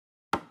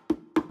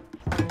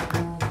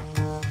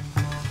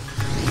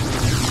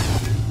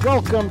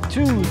Welcome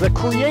to The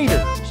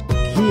Creators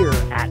here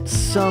at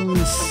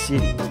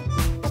SomeCity.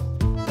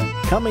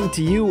 Coming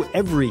to you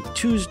every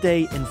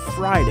Tuesday and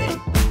Friday.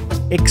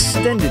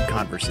 Extended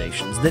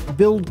conversations that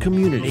build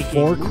community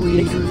for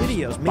creators,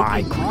 videos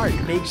by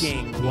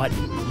making what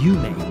you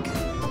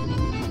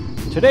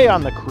make. Today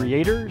on The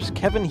Creators,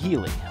 Kevin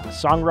Healey, a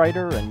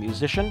songwriter and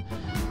musician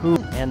who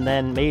and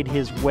then made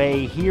his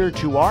way here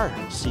to our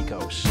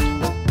Seacoast.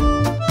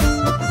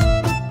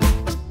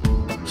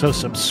 So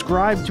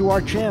subscribe to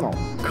our channel,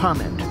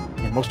 comment,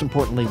 and most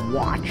importantly,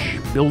 watch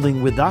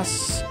Building with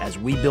Us as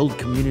we build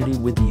community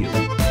with you.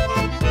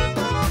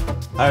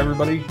 Hi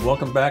everybody,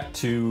 welcome back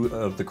to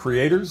The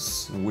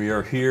Creators. We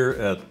are here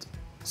at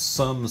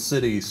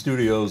SomeCity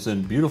Studios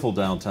in beautiful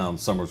downtown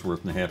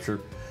Somersworth, New Hampshire.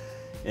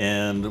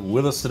 And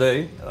with us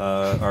today,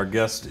 our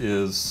guest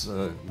is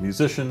a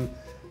musician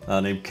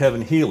named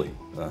Kevin Healey,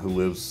 who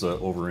lives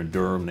over in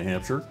Durham, New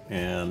Hampshire.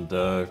 And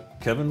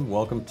Kevin,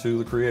 welcome to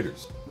The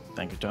Creators.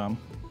 Thank you, Tom.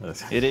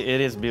 It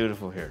is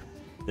beautiful here.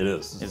 It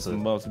is. It's the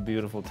most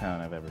beautiful town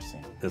I've ever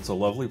seen. It's a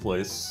lovely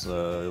place.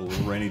 A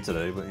little rainy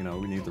today, but you know,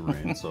 we need the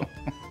rain, so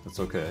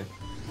it's okay.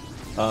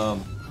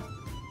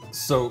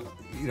 So,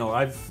 you know,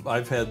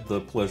 I've had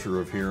the pleasure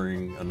of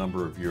hearing a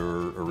number of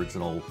your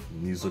original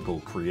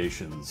musical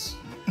creations,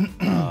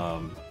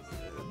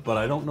 but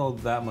I don't know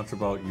that much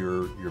about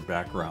your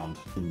background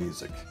in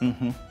music,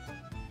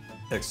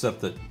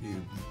 except that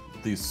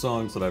these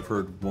songs that I've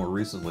heard more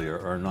recently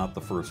are not the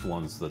first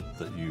ones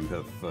that you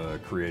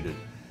have created.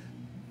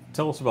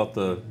 Tell us about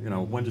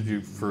when did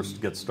you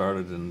first get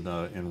started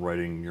in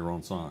writing your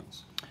own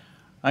songs?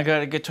 I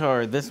got a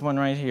guitar, this one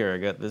right here. I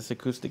got this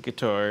acoustic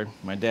guitar.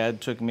 My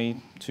dad took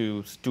me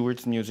to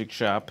Stewart's Music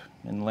Shop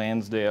in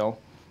Lansdale,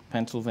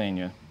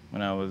 Pennsylvania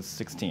when I was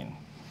 16.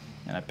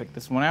 And I picked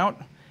this one out,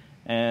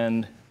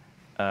 and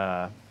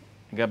I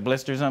got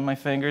blisters on my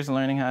fingers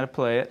learning how to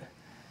play it.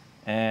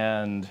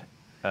 And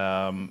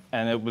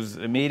it was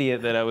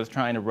immediate that I was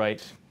trying to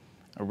write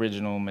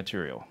original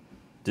material.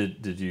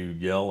 Did you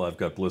yell, "I've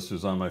got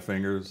blisters on my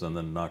fingers," and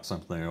then knock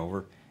something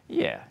over?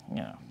 Yeah, you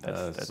know,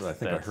 I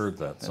think I heard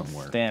that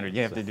somewhere. Standard.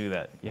 You have to do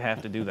that. You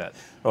have to do that.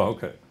 Oh,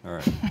 okay. All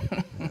right.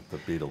 The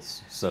Beatles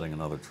setting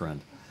another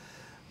trend.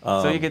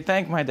 So you could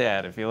thank my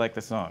dad if you like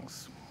the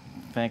songs.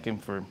 Thank him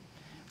for.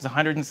 It's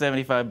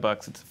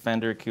 $175. It's a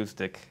Fender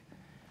acoustic.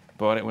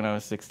 Bought it when I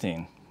was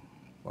 16.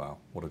 Wow,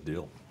 what a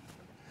deal!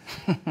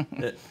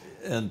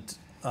 And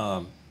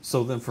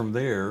so then from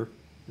there,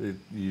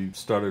 you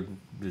started.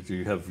 Did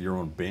you have your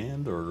own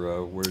band,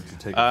 or where did you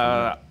take it from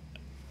there?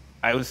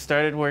 I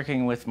started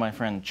working with my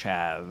friend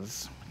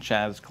Chaz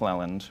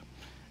Cleland.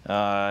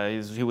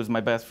 He was my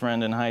best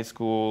friend in high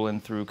school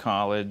and through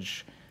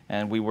college,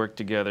 and we worked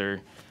together.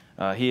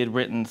 He had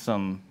written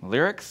some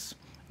lyrics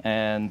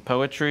and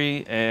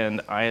poetry,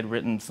 and I had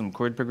written some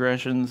chord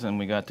progressions, and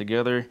we got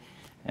together,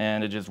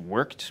 and it just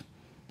worked.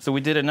 So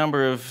we did a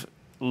number of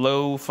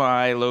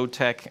lo-fi,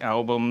 low-tech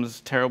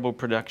albums, terrible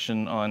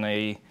production on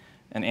an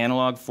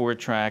analog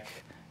 4-track,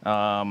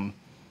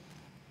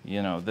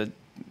 you know, that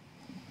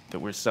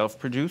were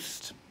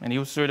self-produced. And he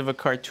was sort of a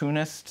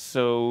cartoonist,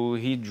 so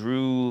he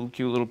drew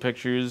cute little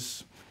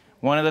pictures.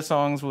 One of the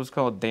songs was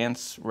called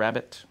Dance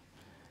Rabbit,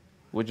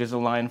 which is a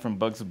line from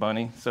Bugs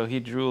Bunny. So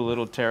he drew a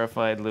little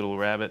terrified little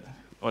rabbit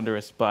under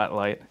a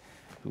spotlight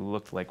who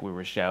looked like we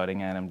were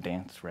shouting at him,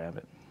 "Dance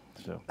Rabbit."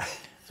 So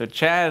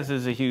Chaz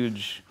is a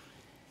huge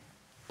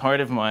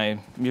part of my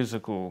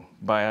musical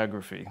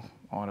biography,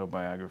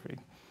 autobiography.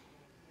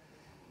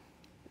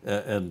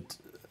 And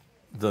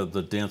the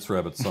Dance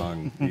Rabbit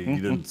song, you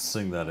didn't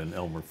sing that in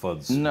Elmer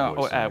Fudd's voice? No,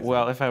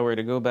 well, if I were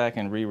to go back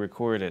and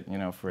re-record it, you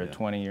know, for a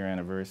 20-year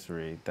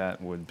anniversary,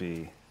 that would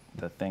be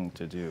the thing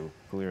to do,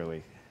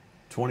 clearly.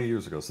 20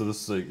 years ago. So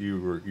this you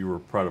were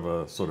part of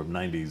a sort of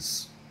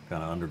 90s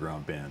kind of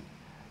underground band.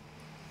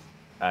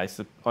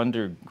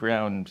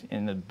 Underground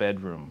in the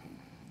bedroom.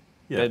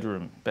 Yeah.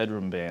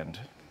 Bedroom band.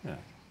 Yeah.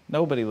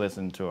 Nobody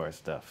listened to our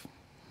stuff.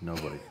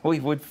 Nobody. We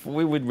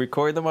would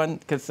record them on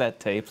cassette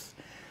tapes.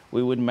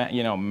 We would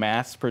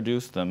mass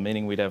produce them,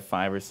 meaning we'd have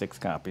 5 or 6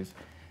 copies,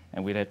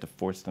 and we'd have to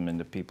force them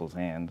into people's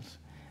hands,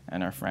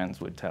 and our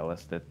friends would tell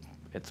us that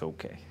it's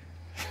okay.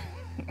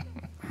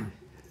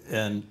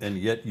 And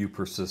yet you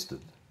persisted.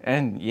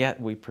 And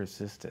yet we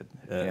persisted.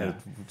 Yeah.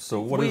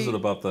 So what is it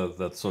about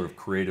that sort of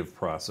creative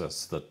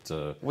process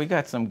that... We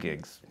got some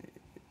gigs.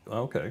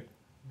 Okay.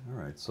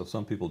 All right. So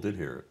some people did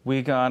hear it.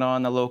 We got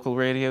on the local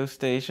radio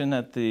station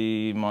at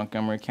the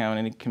Montgomery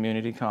County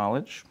Community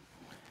College.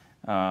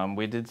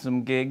 We did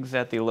some gigs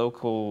at the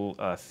local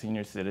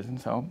senior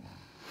citizens home.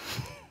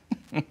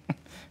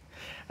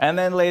 And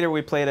then later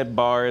we played at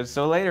bars.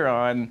 So later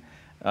on,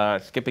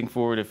 skipping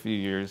forward a few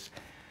years,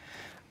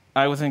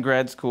 I was in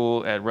grad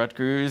school at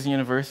Rutgers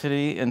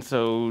University, and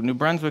so New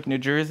Brunswick, New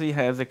Jersey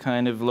has a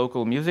kind of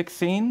local music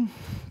scene,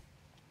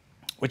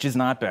 which is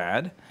not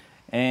bad.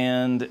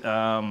 And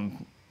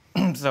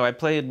so I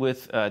played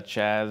with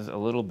Chaz a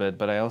little bit,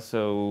 but I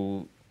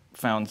also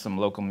found some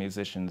local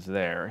musicians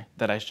there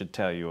that I should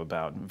tell you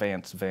about,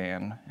 Vance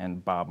Van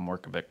and Bob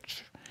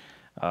Morkovich.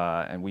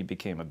 and we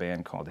became a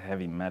band called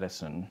Heavy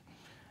Medicine.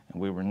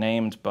 And we were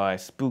named by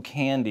Spook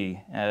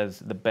Handy as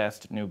the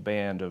best new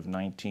band of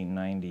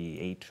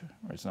 1998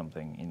 or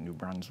something in New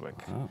Brunswick.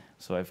 Wow.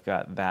 So I've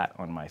got that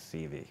on my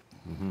CV.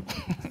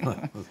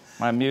 Mm-hmm.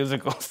 My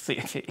musical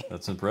CV.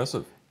 That's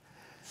impressive.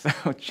 So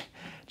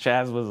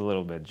Chaz was a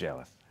little bit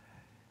jealous.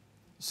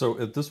 So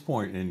at this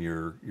point in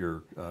your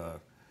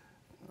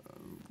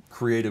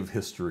creative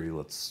history,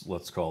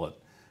 let's call it,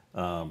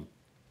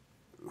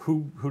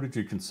 who did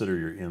you consider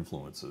your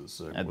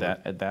influences?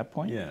 At that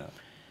point? Yeah.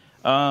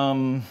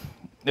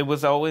 It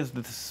was always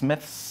the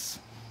Smiths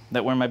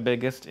that were my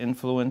biggest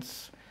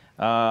influence.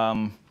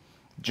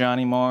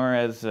 Johnny Marr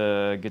as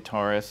a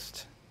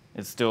guitarist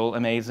is still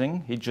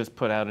amazing. He just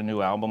put out a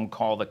new album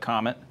called The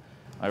Comet.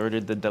 I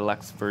ordered the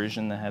deluxe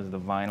version that has the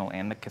vinyl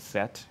and the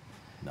cassette.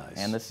 Nice.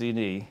 And the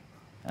CD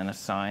and a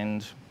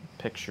signed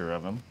picture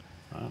of him.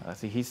 Wow.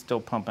 See, he's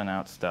still pumping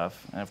out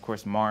stuff. And of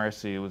course,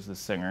 Morrissey was the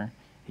singer.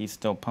 He's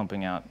still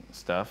pumping out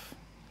stuff.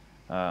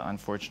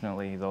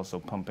 Unfortunately, he's also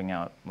pumping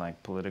out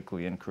like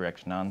politically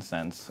incorrect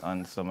nonsense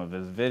on some of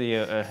his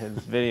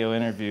video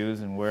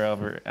interviews and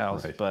wherever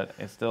else. Right. But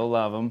I still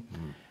love him.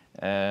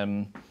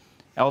 Mm.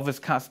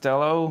 Elvis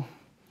Costello,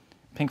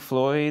 Pink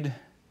Floyd,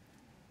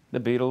 the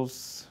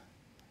Beatles,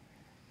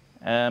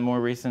 more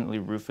recently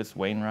Rufus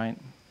Wainwright.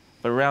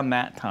 But around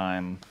that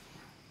time,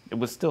 it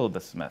was still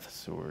the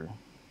Smiths who were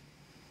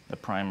the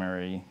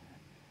primary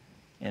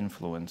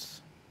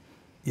influence.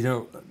 You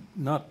know,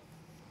 not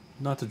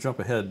to jump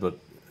ahead, but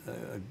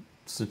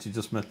since you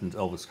just mentioned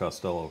Elvis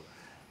Costello,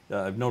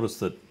 I've noticed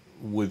that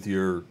with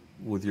your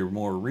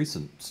more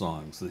recent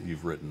songs that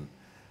you've written,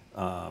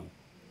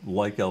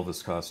 like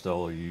Elvis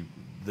Costello,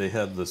 they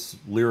had this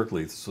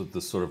lyrically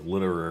this sort of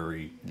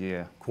literary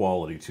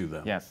quality to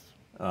them. Yes.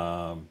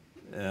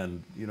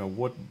 And you know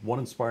what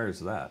inspires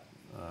that?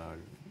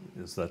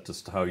 Is that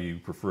just how you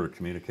prefer to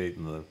communicate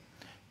in the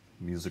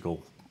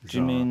musical genre? Do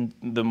you mean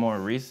the more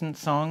recent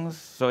songs?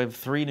 So I have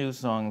 3 new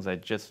songs I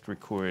just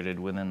recorded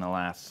within the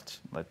last,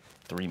 like,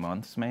 3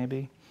 months,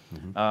 maybe.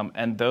 Mm-hmm.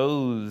 And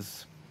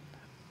those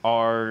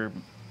are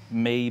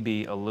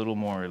maybe a little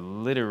more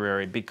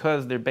literary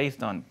because they're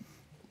based on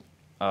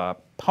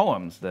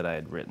poems that I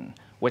had written,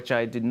 which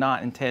I did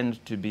not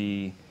intend to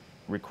be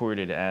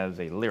recorded as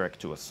a lyric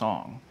to a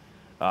song.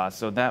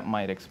 So that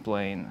might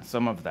explain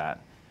some of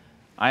that.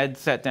 I had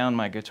set down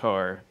my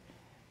guitar,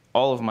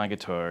 all of my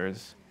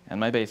guitars, and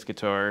my bass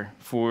guitar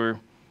for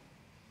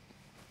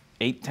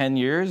 8-10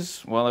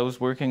 years while I was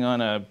working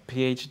on a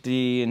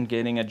PhD and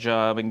getting a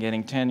job and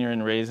getting tenure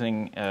and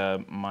raising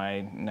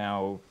my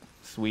now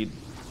sweet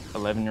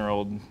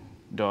 11-year-old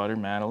daughter,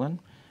 Madeline,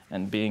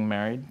 and being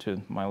married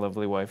to my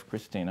lovely wife,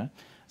 Christina.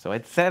 So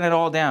I'd set it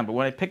all down, but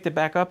when I picked it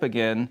back up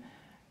again,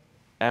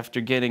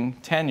 after getting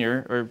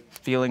tenure, or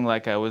feeling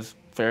like I was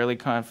fairly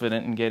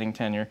confident in getting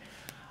tenure,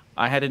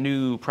 I had a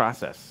new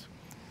process.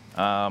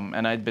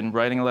 And I'd been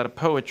writing a lot of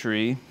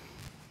poetry,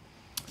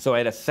 so I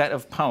had a set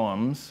of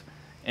poems,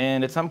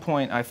 and at some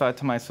point I thought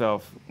to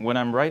myself, when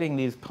I'm writing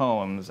these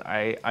poems,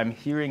 I'm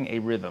hearing a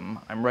rhythm.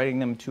 I'm writing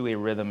them to a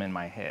rhythm in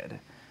my head.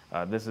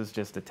 This is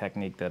just a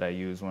technique that I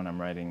use when I'm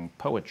writing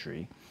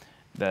poetry,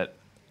 that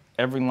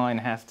every line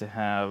has to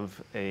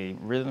have a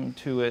rhythm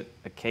to it,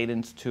 a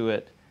cadence to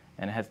it,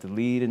 and it has to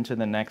lead into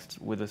the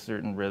next with a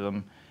certain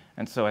rhythm.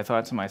 And so I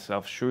thought to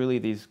myself, surely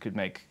these could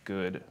make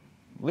good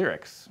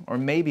lyrics, or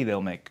maybe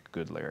they'll make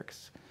good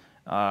lyrics.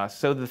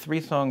 So the 3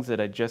 songs that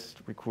I just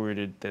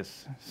recorded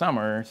this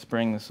summer,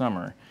 spring,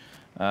 summer,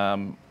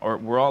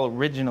 were all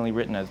originally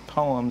written as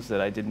poems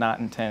that I did not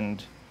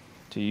intend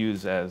to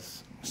use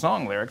as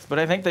song lyrics, but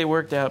I think they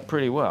worked out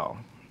pretty well.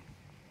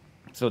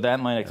 So that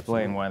might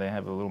explain why they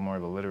have a little more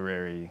of a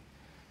literary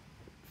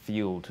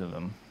feel to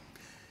them.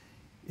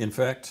 In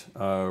fact,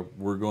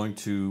 we're going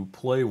to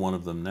play one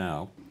of them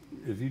now.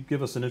 If you'd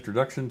give us an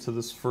introduction to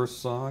this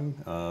first song,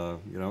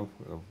 you know,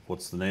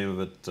 what's the name of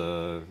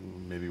it,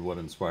 maybe what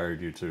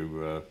inspired you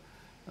to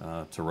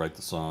write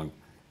the song,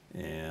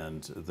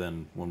 and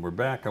then when we're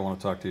back, I want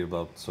to talk to you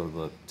about sort of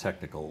the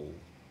technical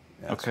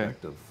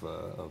aspect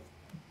of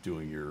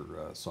doing your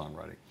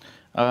songwriting.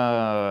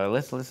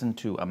 Let's listen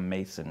to A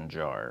Mason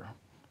Jar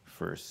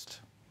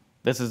first.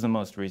 This is the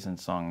most recent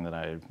song that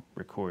I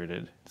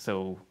recorded,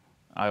 so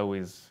I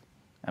always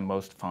am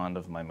most fond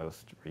of my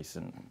most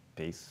recent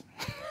piece.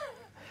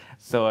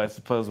 So I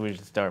suppose we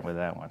should start with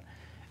that one.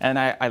 And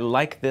I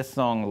like this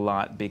song a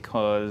lot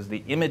because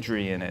the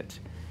imagery in it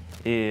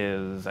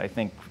is, I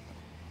think,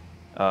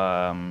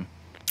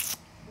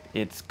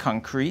 it's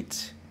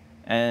concrete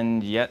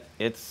and yet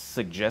it's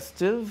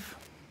suggestive.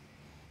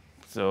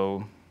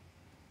 So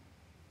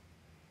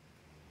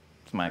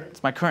it's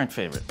my current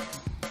favorite.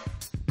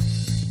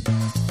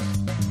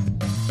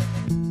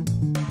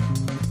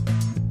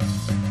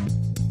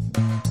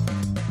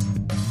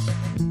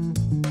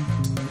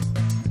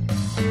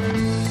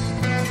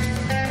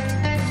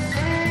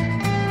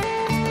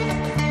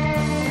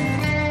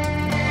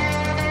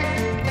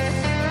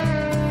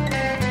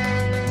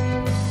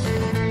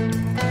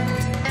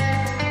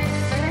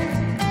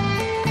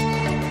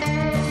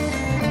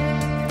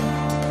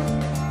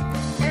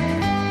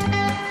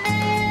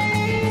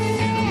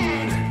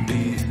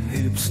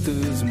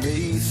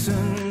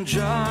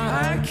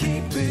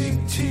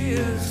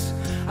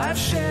 I've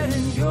shared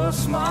in your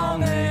small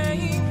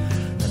name,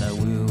 and I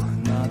will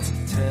not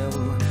tell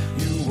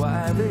you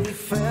why they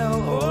fell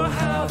or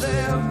how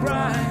their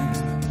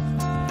brine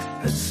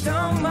had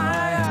stung my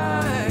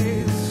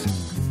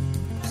eyes.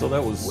 So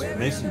that was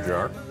Mason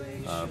Jar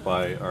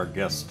by our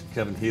guest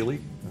Kevin Healey,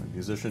 a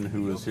musician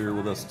who is here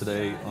with us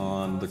today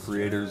on The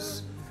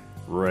Creators,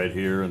 right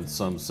here in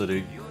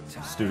SomeCity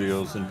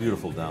Studios in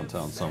beautiful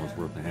downtown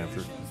Somersworth, New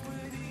Hampshire.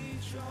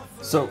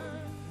 So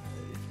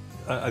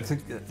I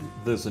think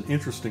there's an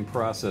interesting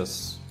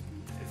process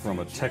from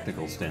a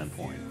technical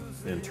standpoint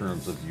in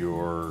terms of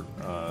your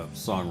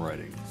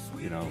songwriting.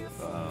 You know,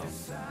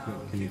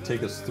 can you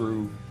take us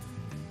through,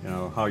 you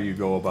know, how you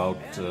go about,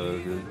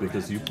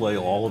 because you play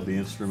all of the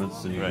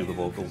instruments and you do the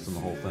vocals and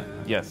the whole thing.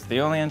 Right? Yes, the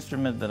only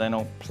instrument that I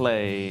don't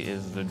play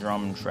is the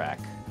drum track.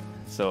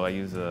 So I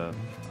use a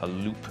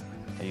loop.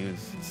 I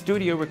use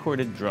studio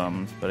recorded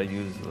drums, but I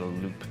use a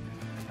loop.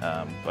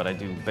 But I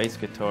do bass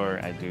guitar,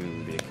 I do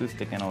the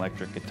acoustic and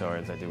electric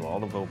guitars, I do all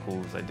the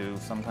vocals, I do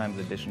sometimes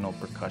additional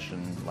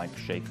percussion like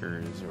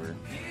shakers or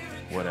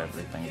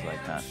whatever, things like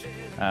that.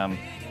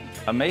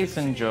 A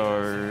mason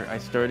jar, I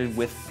started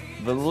with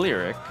the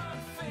lyric,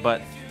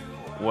 but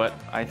what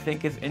I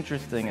think is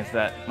interesting is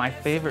that my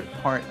favorite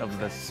part of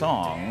the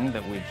song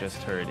that we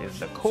just heard is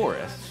the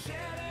chorus,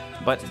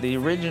 but the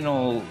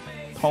original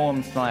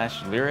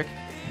poem/lyric,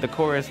 the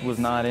chorus was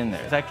not in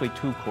there. It's actually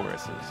two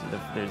choruses.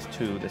 There's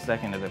two. The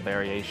second is a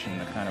variation,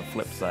 the kind of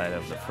flip side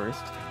of the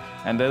first,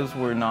 and those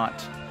were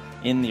not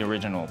in the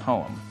original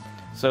poem.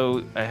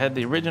 So I had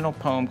the original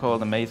poem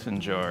called The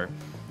Mason Jar,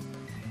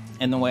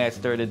 and the way I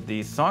started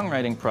the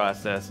songwriting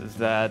process is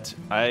that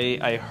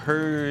I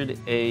heard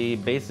a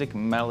basic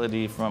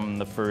melody from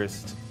the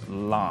first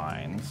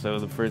line. So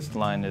the first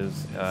line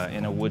is,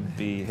 in a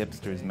would-be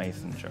hipster's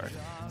mason jar.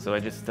 So I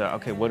just thought,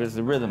 okay, what is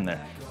the rhythm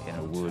there? In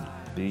a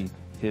would-be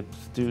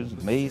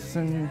hipster's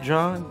mason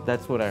jar.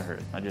 That's what I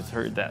heard. I just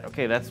heard that.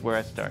 Okay, that's where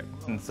I start.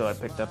 And so I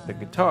picked up the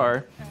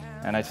guitar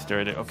and I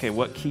started, okay,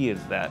 what key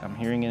is that? I'm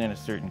hearing it in a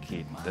certain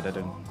key.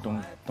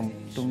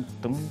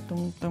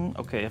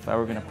 Okay, if I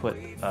were gonna put,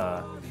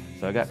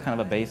 so I got kind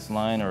of a bass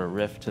line or a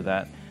riff to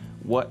that.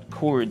 What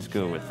chords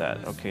go with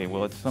that? Okay,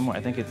 well it's somewhere,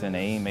 I think it's in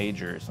A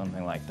major or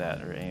something like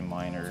that, or A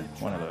minor,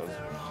 one of those,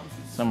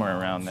 somewhere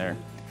around there.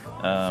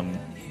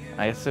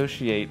 I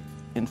associate,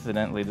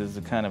 incidentally, this is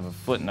a kind of a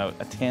footnote,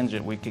 a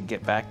tangent we could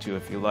get back to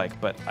if you like,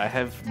 but I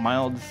have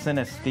mild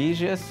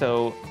synesthesia,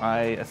 so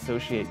I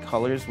associate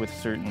colors with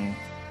certain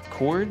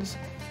chords.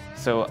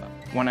 So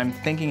when I'm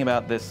thinking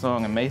about this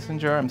song, A Mason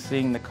Jar, I'm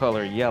seeing the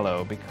color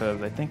yellow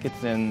because I think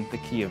it's in the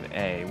key of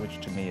A, which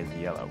to me is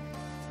yellow.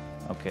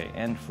 Okay,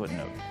 end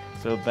footnote.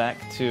 So back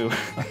to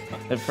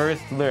the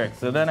first lyric.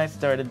 So then I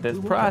started this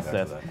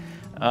process,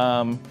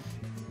 and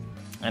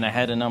I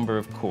had a number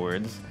of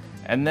chords.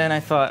 And then I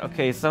thought,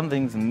 okay,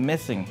 something's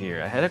missing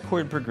here. I had a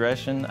chord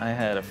progression, I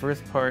had a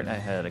first part, I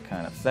had a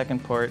kind of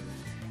second part,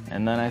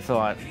 and then I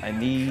thought, I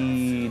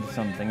need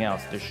something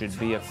else. There should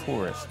be a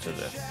chorus to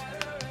this.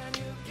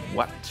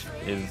 What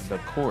is the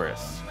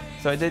chorus?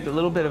 So I did a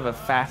little bit of a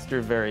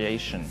faster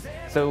variation.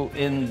 So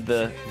in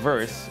the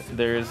verse,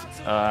 there's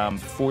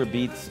 4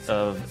 beats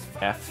of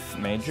F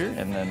major,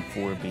 and then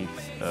 4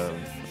 beats of,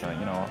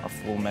 a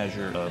full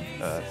measure of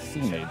C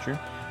major.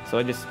 So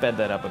I just sped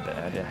that up a bit.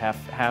 I did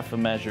half a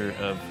measure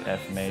of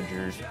F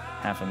major,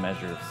 half a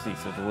measure of C,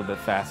 so it's a little bit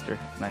faster.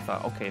 And I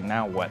thought, okay,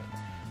 now what?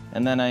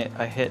 And then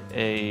I hit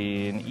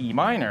an E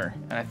minor,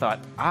 and I thought,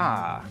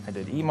 I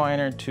did E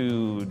minor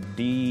to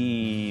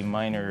D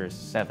minor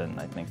 7,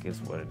 I think is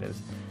what it is.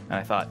 And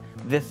I thought,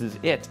 this is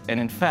it. And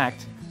in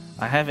fact,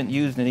 I haven't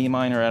used an E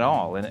minor at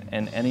all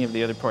in any of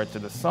the other parts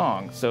of the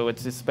song. So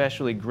it's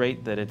especially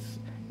great that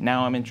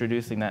now I'm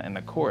introducing that in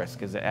the chorus,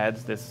 because it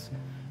adds this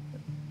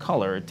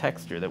color or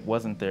texture that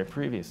wasn't there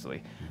previously.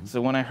 Mm-hmm.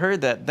 So when I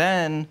heard that,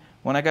 then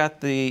when I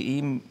got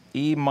the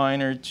E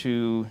minor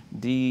to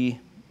D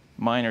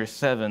minor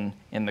 7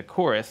 in the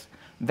chorus,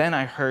 then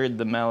I heard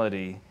the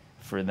melody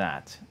for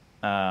that.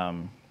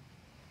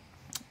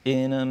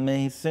 In a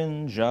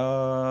mason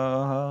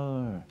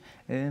jar,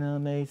 in a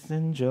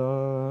mason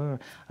jar.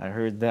 I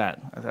heard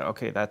that. I thought,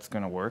 okay, that's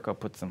gonna work. I'll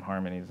put some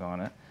harmonies on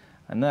it.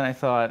 And then I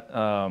thought,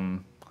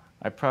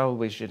 I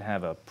probably should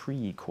have a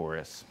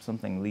pre-chorus,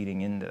 something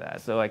leading into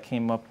that. So I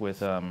came up with,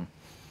 can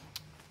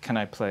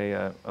I play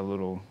a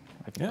little,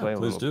 I can play a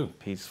little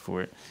piece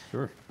for it.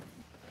 Sure.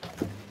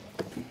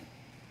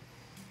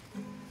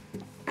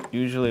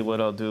 Usually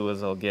what I'll do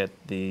is I'll get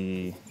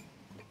the,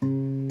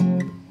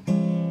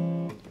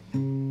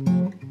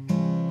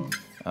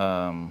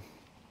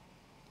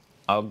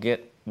 I'll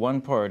get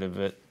one part of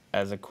it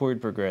as a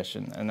chord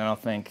progression, and then I'll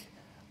think,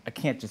 I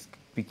can't just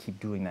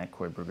keep doing that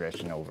chord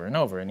progression over and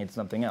over. I need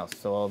something else.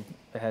 So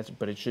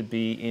but it should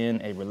be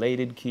in a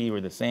related key or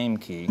the same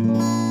key.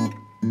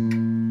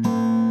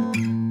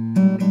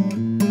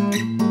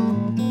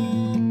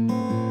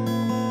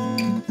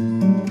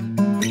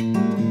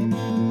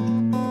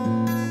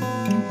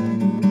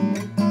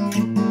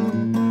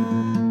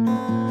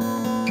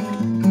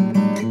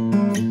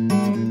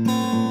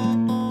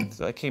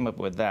 So I came up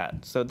with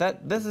that. So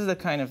this is the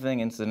kind of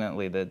thing,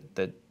 incidentally,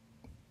 that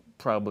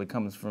probably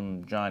comes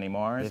from Johnny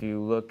Marr. If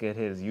you look at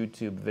his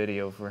YouTube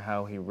video for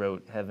how he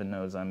wrote Heaven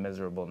Knows I'm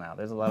Miserable Now,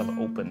 there's a lot of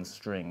open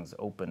strings,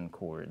 open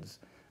chords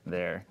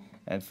there.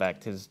 In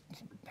fact, his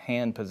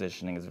hand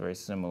positioning is very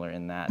similar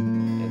in that.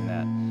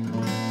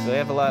 So I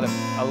have a lot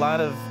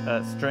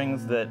of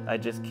strings that I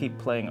just keep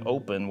playing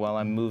open while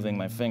I'm moving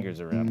my fingers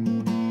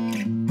around.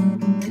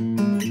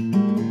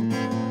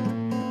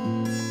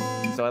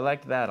 So I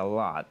liked that a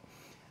lot.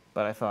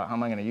 But I thought, how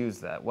am I going to use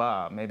that?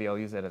 Wow, maybe I'll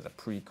use that as a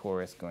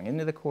pre-chorus, going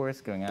into the chorus,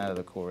 going out of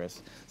the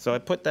chorus. So I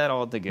put that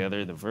all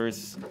together, the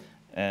verse,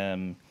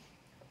 and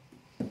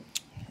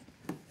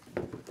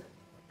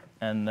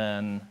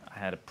then I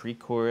had a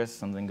pre-chorus,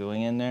 something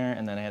going in there,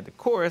 and then I had the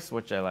chorus,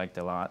 which I liked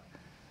a lot.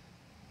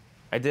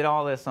 I did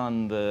all this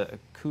on the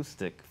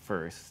acoustic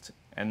first,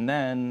 and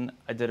then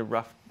I did a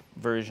rough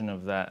version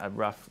of that, a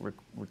rough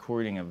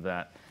recording of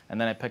that,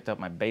 and then I picked up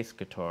my bass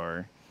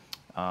guitar.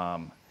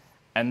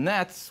 And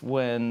that's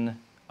when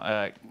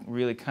it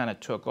really kind of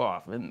took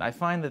off. And I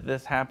find that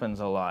this happens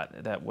a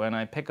lot, that when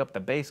I pick up the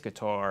bass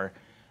guitar,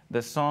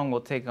 the song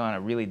will take on a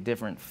really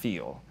different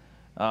feel.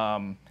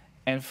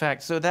 In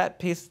fact, so that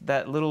piece,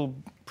 that little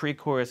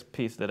pre-chorus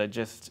piece that I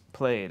just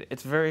played,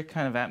 it's very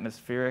kind of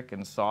atmospheric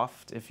and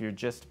soft if you're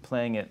just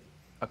playing it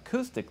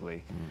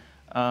acoustically.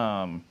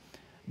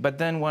 But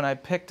then when I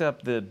picked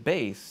up the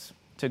bass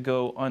to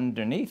go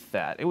underneath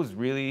that, it was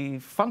really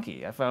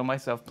funky. I found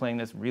myself playing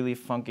this really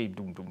funky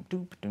doom doom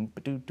doom doom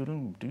doom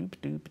doom doom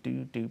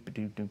doom doom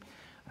doom doom.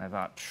 I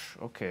thought,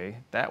 okay,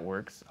 that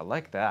works. I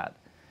like that.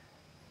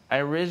 I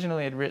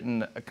originally had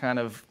written a kind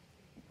of,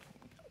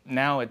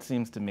 now it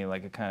seems to me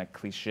like a kind of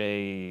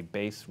cliche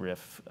bass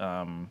riff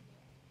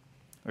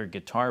or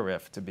guitar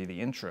riff to be the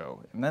intro.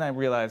 And then I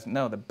realized,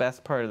 no, the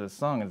best part of the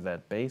song is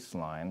that bass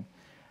line.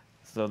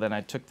 So then I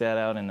took that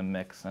out in the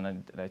mix,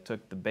 and I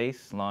took the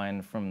bass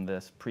line from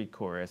this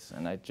pre-chorus,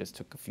 and I just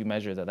took a few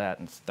measures of that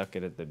and stuck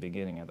it at the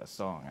beginning of the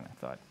song, and I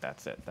thought,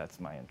 that's it,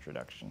 that's my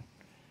introduction.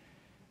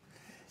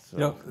 So. You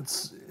know,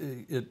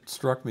 it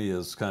struck me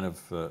as kind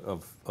of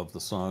the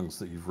songs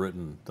that you've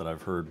written that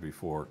I've heard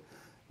before,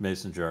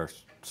 Mason Jar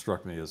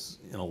struck me as,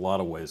 in a lot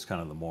of ways, kind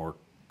of the more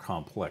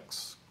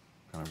complex,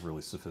 kind of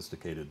really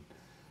sophisticated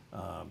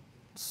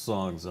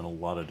songs in a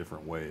lot of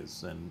different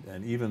ways,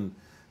 and even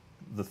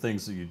the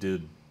things that you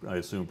did, I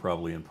assume,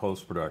 probably in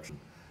post-production,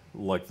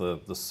 like the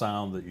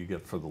sound that you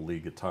get for the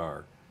lead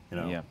guitar. You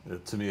know, yeah.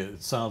 To me,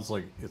 it sounds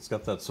like it's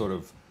got that sort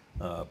of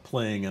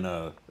playing in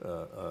an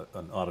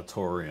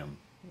auditorium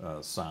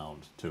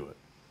sound to it,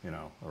 you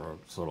know, or a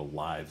sort of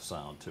live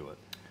sound to it,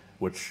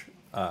 which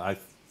I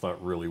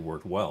thought really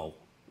worked well,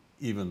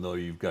 even though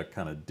you've got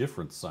kind of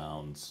different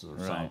sounds or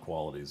sound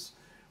qualities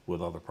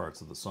with other parts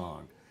of the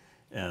song.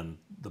 And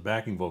the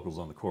backing vocals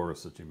on the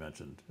chorus that you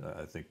mentioned,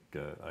 I think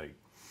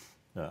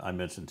I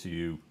mentioned to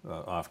you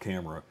off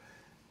camera,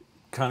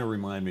 kind of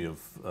remind me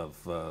of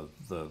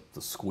the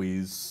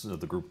Squeeze,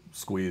 the group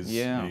Squeeze.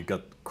 Yeah. You know, you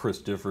got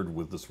Chris Difford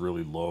with this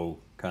really low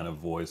kind of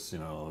voice, you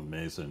know,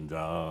 Mason,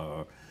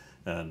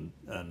 and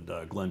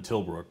Glenn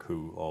Tilbrook,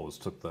 who always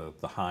took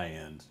the high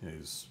end. You know,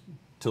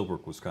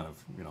 Tilbrook was kind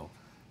of, you know,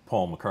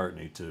 Paul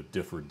McCartney to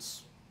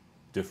Difford's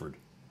Difford.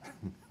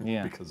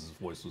 Yeah. Because his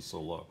voice was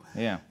so low.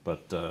 Yeah.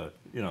 But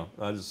you know,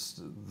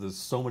 there's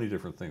so many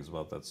different things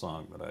about that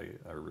song that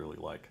I really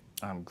like.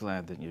 I'm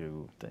glad that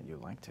you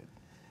liked it.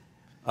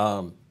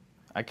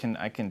 I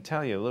can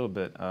tell you a little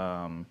bit.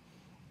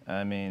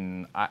 I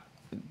mean,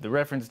 the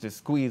reference to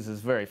Squeeze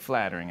is very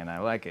flattering, and I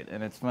like it.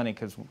 And it's funny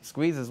because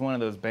Squeeze is one of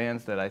those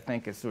bands that I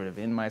think is sort of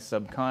in my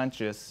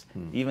subconscious,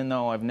 even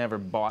though I've never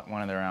bought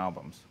one of their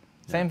albums.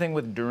 Same thing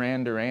with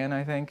Duran Duran,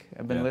 I think.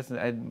 I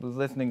was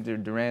listening to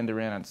Duran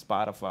Duran on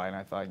Spotify, and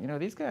I thought, you know,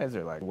 these guys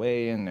are like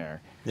way in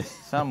there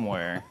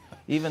somewhere.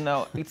 Even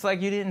though it's like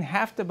you didn't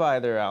have to buy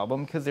their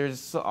album because they're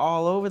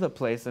all over the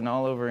place and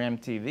all over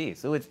MTV.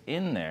 So it's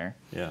in there.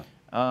 Yeah.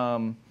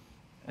 And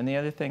the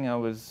other thing I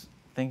was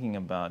thinking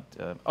about,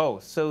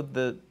 so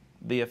the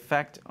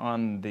effect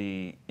on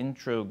the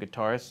intro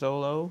guitar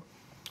solo,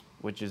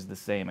 which is the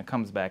same, it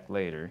comes back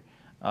later.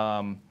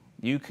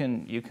 You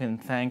can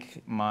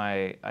thank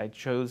I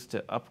chose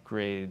to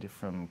upgrade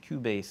from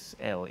Cubase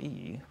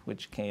LE,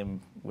 which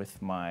came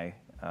with my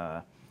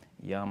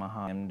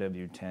Yamaha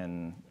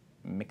MW10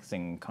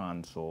 mixing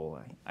console.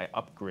 I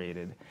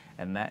upgraded,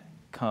 and that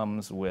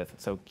comes with,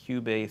 so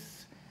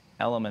Cubase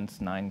Elements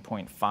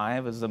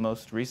 9.5 is the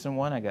most recent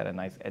one. I got a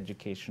nice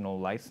educational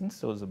license,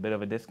 so it was a bit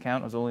of a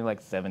discount. It was only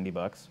like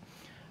 $70.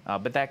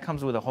 But that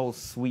comes with a whole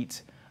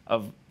suite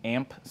of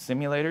amp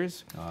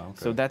simulators. Oh,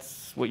 okay. So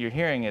that's what you're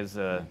hearing is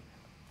a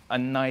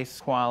nice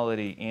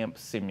quality amp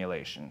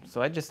simulation.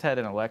 So I just had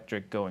an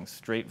electric going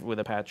straight with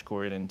a patch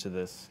cord into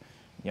this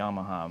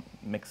Yamaha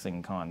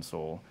mixing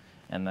console,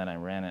 and then I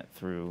ran it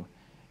through,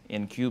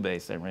 in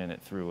Cubase, I ran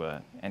it through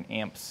an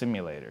amp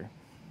simulator.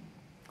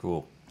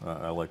 Cool.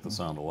 I like the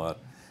sound a lot.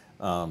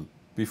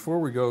 Before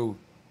we go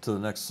to the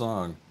next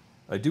song,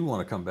 I do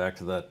want to come back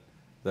to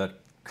that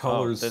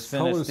colors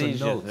and notes.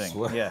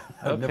 Thing. Yeah.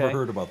 I've never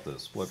heard about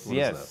this. What is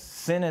that?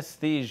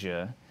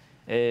 synesthesia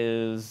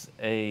is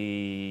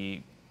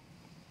a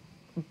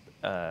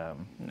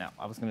no,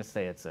 I was going to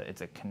say it's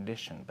a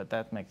condition, but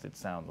that makes it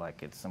sound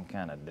like it's some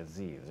kind of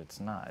disease. It's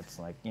not. It's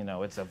like, you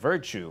know, it's a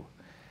virtue.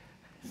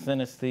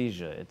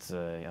 Synesthesia. It's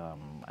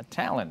a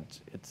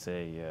talent. It's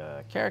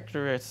a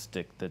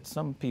characteristic that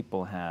some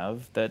people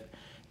have that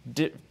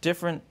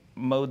different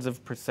modes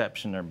of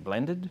perception are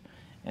blended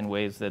in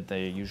ways that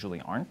they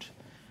usually aren't.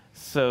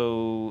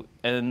 So,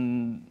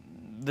 and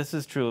this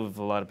is true of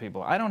a lot of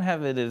people. I don't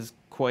have it as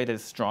quite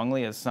as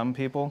strongly as some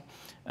people,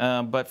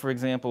 but for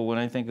example, when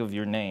I think of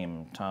your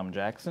name, Tom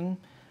Jackson,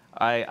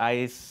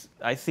 I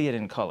see it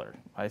in color.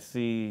 I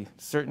see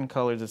certain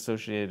colors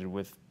associated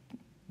with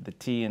the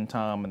T in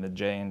Tom and the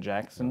J in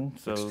Jackson.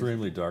 So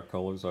extremely dark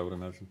colors, I would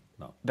imagine.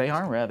 No, they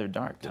are rather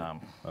dark, Tom.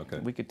 Okay,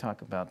 we could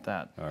talk about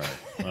that. All right.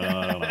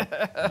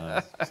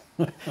 I don't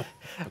know.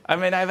 I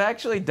mean, I've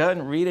actually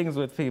done readings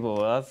with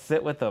people. I'll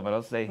sit with them and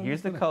I'll say,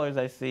 "Here's the colors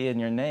I see in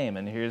your name,"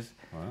 and here's.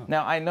 Wow.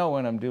 Now I know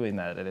when I'm doing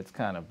that it's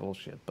kind of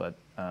bullshit, but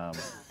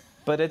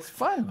it's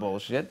fun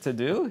bullshit to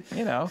do.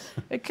 You know,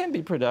 it can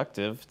be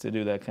productive to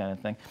do that kind of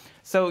thing.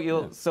 So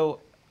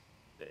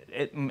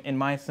in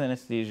my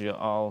synesthesia,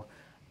 I'll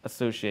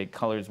associate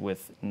colors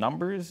with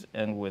numbers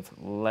and with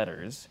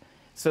letters.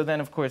 So then,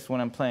 of course,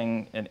 when I'm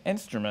playing an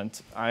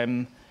instrument,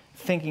 I'm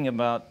thinking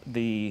about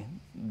the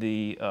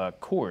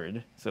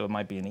chord. So it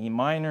might be an E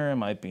minor, it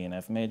might be an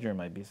F major, it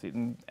might be C,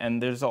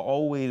 and there's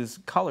always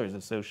colors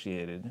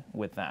associated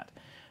with that.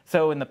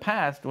 So in the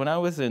past, when I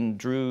was at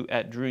Drew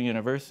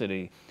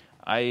University,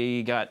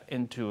 I got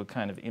into a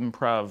kind of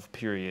improv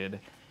period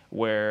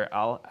where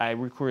I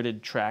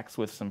recorded tracks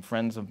with some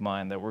friends of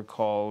mine that were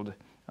called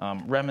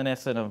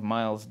reminiscent of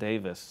Miles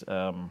Davis,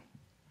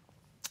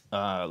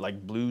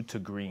 like Blue to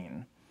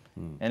Green.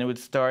 And it would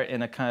start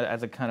in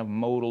as a kind of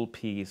modal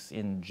piece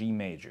in G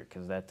major,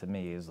 because that to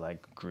me is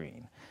like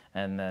green.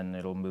 And then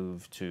it'll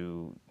move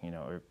to, you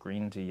know, or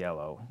green to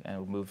yellow, and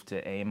it'll move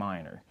to A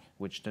minor,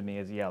 which to me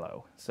is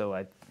yellow. So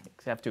I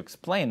have to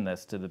explain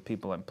this to the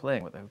people I'm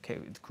playing with. Okay,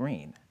 it's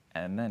green,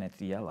 and then it's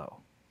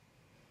yellow.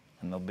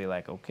 And they'll be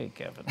like, okay,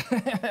 Kevin,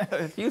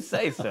 if you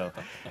say so.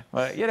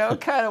 But, you know, it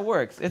kind of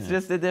works. It's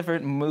just a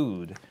different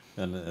mood.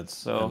 And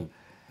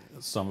and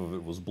some of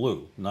it was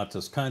blue, not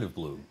just kind of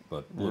blue,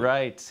 but blue.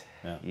 Right.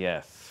 Yeah.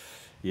 Yes.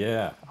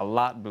 Yeah. A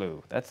Lot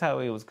Blue. That's how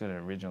he was going to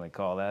originally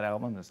call that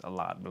album, is A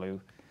Lot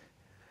Blue.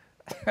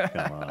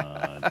 Come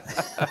on.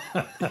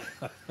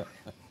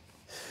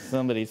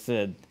 Somebody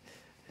said,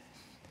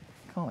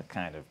 call it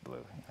kind of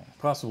blue.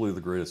 Possibly the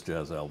greatest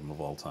jazz album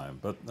of all time,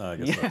 but I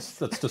guess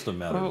that's just a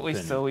matter of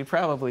opinion. So we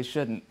probably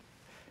shouldn't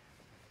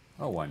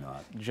Oh, why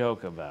not?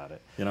 joke about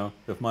it. You know,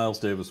 if Miles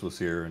Davis was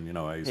here, and, you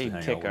know, I used to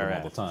hang out with him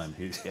all the time,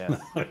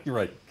 you're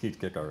right, he'd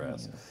kick our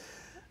ass.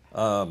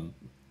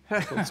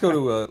 Let's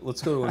go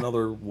to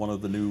another one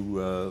of the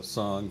new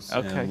songs.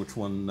 Okay. And which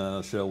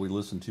one shall we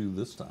listen to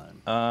this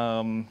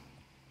time?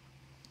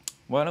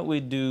 Why don't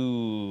we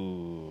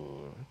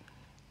do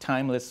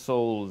Timeless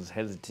Souls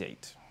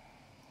Hesitate?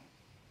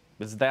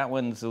 Because that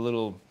one's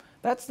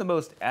that's the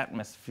most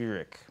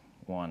atmospheric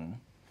one.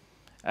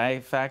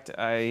 In fact,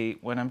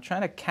 when I'm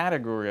trying to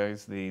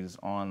categorize these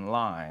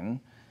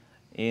online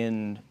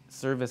in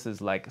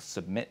services like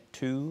Submit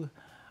To,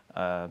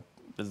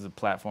 this is a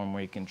platform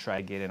where you can try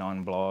to get it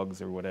on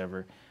blogs or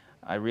whatever,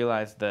 I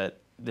realized that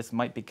this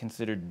might be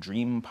considered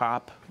dream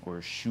pop or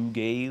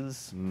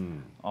shoegaze,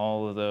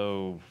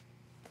 although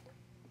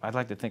I'd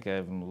like to think I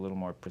have a little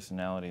more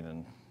personality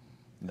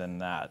than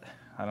that.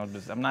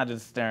 I'm not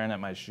just staring at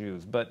my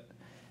shoes, but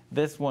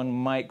this one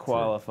might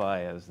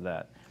qualify as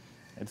that.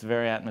 It's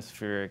very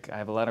atmospheric. I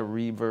have a lot of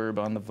reverb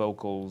on the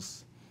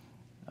vocals.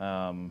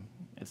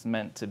 It's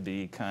meant to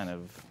be kind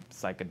of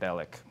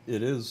psychedelic.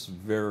 It is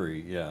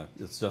very, yeah,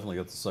 it's definitely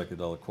got the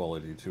psychedelic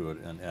quality to it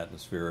and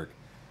atmospheric.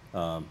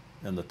 And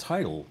the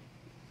title,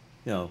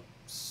 you know,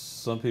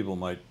 some people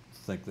might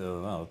think that,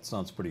 oh, it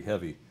sounds pretty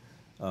heavy.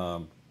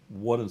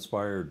 What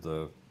inspired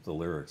the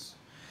lyrics?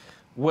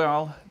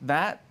 Well,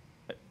 that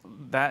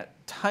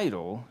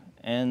title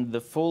and the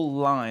full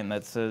line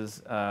that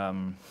says,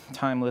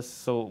 "Timeless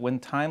soul. When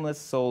timeless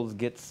souls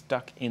get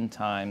stuck in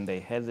time, they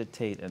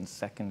hesitate and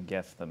second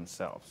guess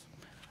themselves."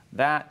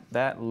 That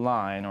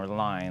line or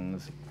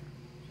lines,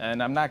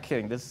 and I'm not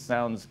kidding. This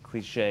sounds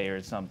cliche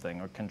or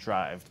something or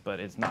contrived, but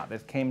it's not.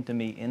 This came to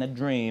me in a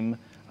dream.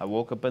 I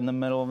woke up in the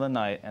middle of the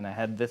night and I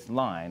had this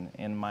line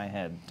in my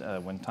head.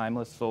 When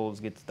timeless souls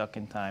get stuck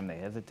in time, they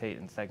hesitate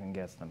and second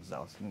guess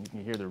themselves. And you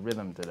can hear the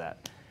rhythm to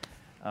that.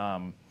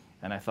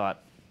 And I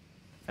thought,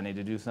 I need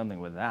to do something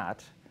with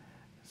that.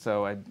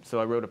 So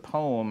I wrote a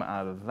poem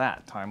out of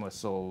that. Timeless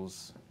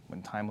souls,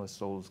 when timeless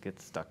souls get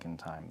stuck in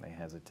time, they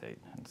hesitate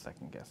and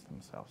second guess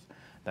themselves.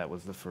 That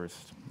was the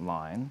first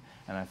line.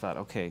 And I thought,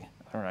 okay,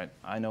 all right,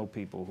 I know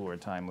people who are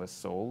timeless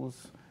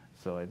souls.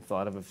 So I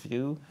thought of a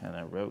few and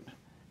I wrote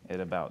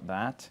it about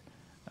that.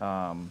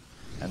 And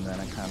then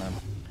I kind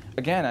of,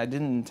 again, I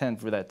didn't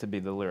intend for that to be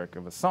the lyric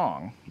of a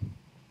song.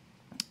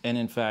 And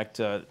in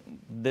fact,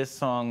 this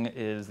song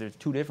there's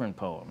two different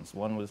poems.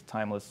 One was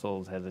Timeless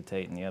Souls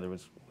Hesitate, and the other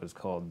was was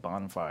called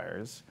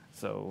Bonfires.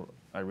 So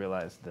I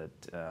realized that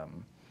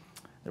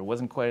there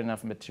wasn't quite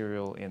enough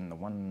material in the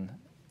one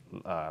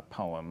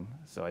poem,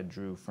 so I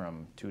drew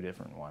from 2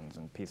 different ones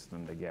and pieced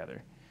them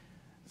together.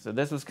 So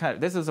this was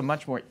this is a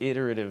much more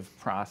iterative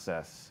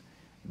process,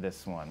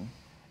 this one.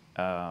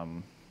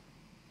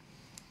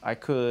 I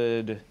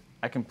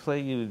can play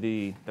you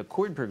the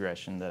chord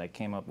progression that I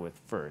came up with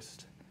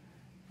first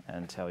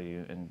and tell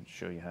you and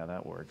show you how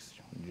that works.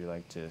 Would you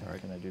like to, All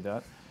right. Can I do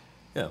that?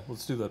 Yeah,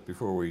 let's do that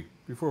before we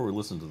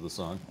listen to the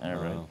song. All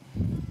right.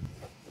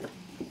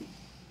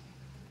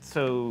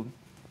 So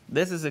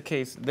this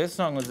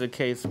song was a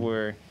case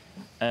where,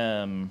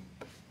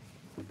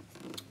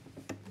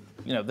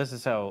 this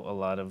is how a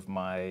lot of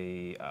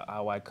my,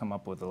 how I come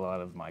up with a lot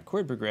of my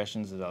chord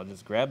progressions is I'll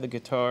just grab the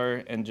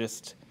guitar and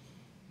just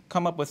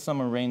come up with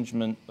some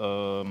arrangement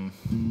on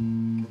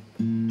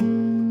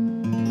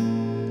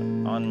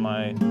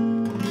my,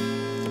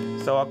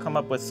 so I'll come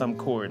up with some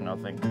chord and I'll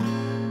think,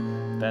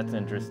 that's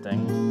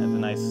interesting, has a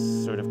nice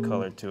sort of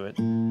color to it.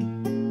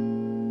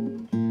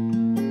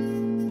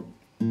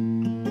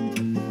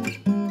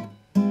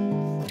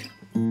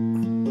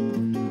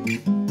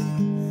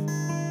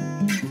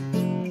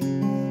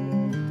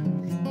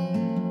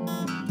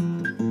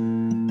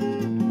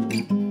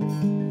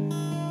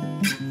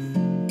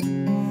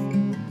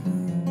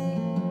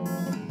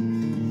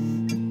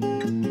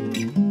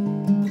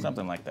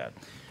 Something like that.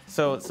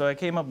 So I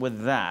came up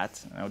with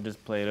that, and I would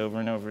just play it over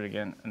and over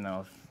again, and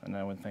I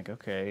would think,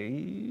 okay,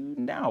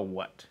 now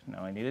what?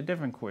 Now I need a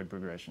different chord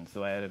progression.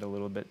 So I added a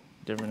little bit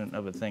different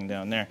of a thing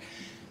down there.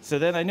 So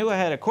then I knew I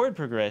had a chord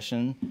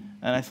progression,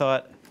 and I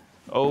thought,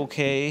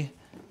 okay,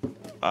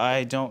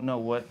 I don't know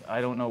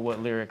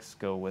what lyrics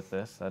go with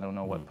this. I don't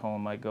know what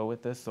poem might go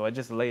with this. So I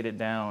just laid it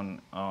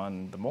down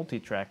on the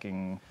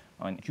multi-tracking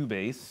on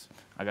Cubase.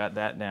 I got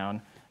that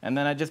down, and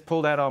then I just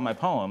pulled out all my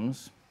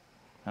poems.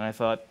 And I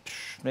thought,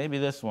 maybe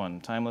this one,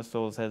 Timeless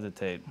Souls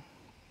Hesitate.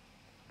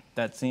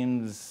 That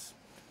seems,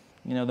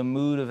 the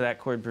mood of that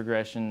chord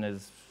progression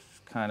is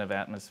kind of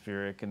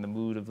atmospheric, and the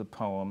mood of the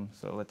poem,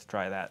 so let's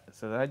try that.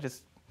 So I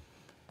just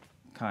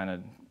kind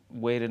of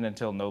waited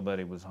until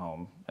nobody was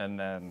home, and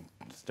then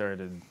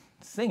started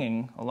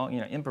singing along,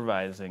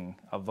 improvising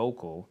a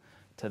vocal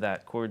to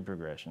that chord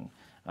progression.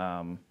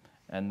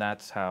 And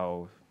that's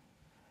how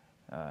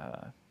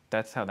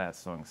that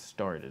song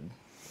started.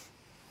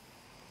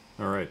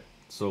 All right.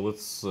 So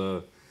let's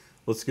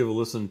give a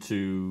listen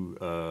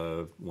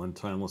to When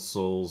Timeless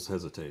Souls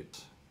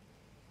Hesitate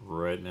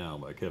right now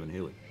by Kevin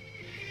Healey.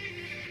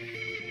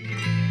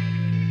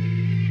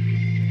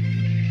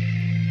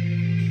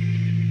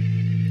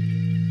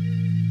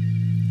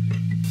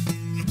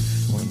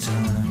 When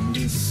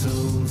timeless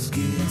souls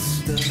get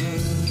stuck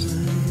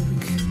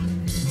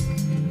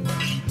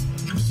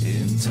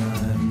in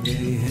time,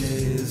 they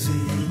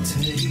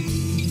hesitate.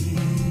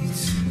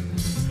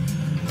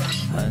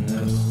 I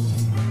know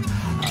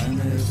I'm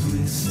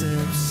every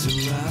step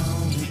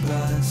surrounded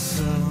by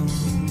some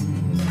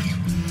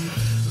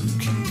who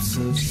keep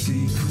such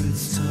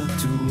secrets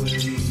tucked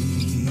away.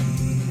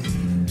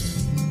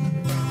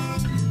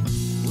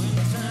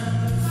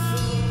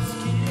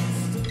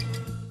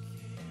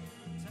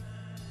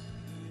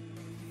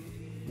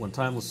 When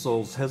Timeless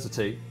Souls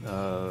Hesitate,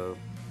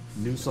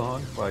 new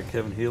song by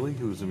Kevin Healey,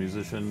 who's a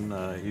musician.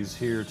 He's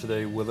here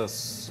today with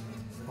us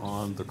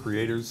on The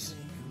Creators,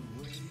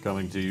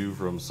 coming to you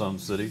from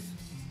SomeCity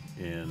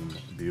in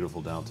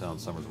beautiful downtown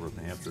Somersworth,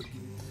 New Hampshire.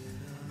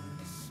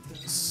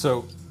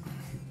 So,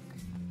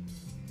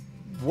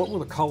 what were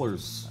the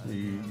colors?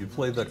 You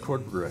played that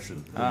chord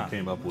progression that you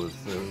came up with.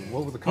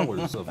 What were the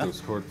colors of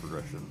those chord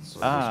progressions,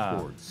 of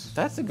those chords?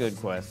 That's a good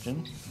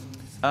question.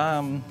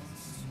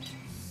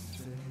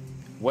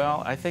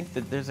 Well, I think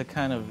that there's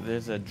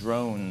a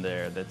drone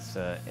there that's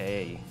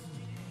A.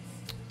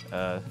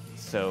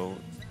 So,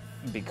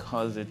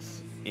 because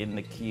it's in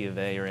the key of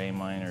A or A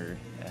minor,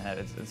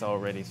 it's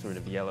already sort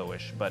of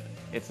yellowish, but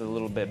it's a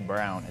little bit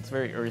brown. It's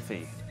very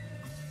earthy.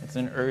 It's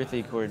an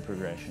earthy chord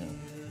progression.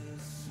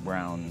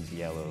 Browns,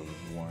 yellows,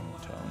 warm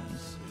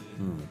tones.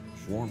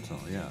 Warm tone,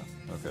 yeah.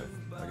 Okay,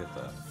 I get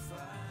that.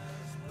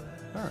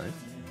 All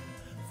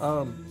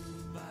right.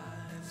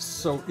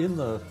 So in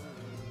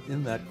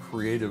that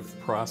creative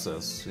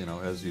process,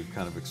 as you've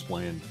kind of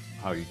explained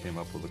how you came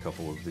up with a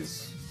couple of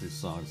these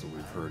songs that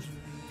we've heard,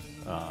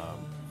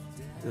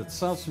 it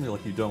sounds to me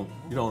like you don't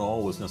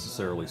always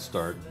necessarily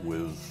start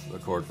with a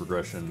chord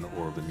progression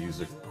or the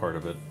music part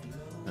of it,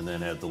 and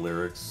then add the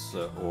lyrics,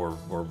 or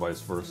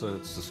vice versa.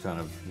 It's just kind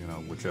of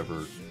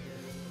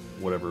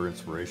whatever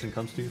inspiration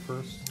comes to you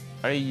first.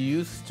 I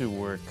used to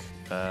work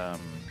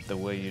the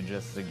way you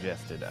just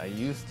suggested. I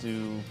used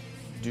to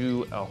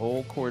do a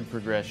whole chord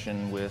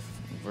progression with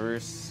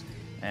verse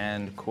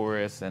and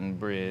chorus and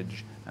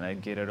bridge, and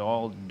I'd get it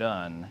all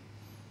done.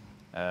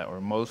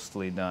 Or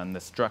mostly done, the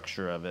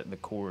structure of it, the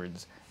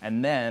chords.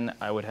 And then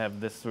I would have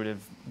this sort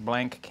of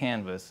blank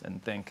canvas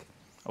and think,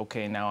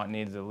 okay, now it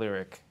needs a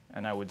lyric.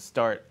 And I would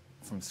start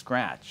from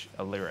scratch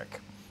a lyric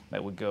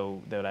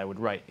that I would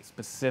write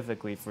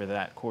specifically for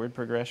that chord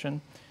progression.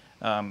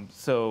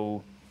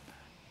 So,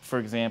 for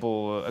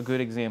example, a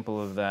good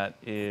example of that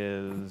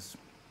is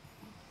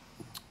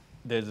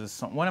there's a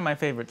song, one of my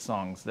favorite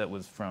songs that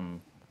was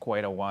from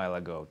quite a while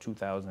ago,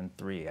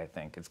 2003, I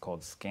think. It's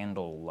called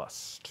Scandal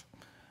Lust.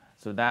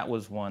 So that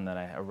was one that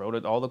I wrote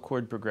it, all the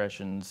chord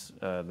progressions,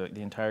 the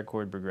entire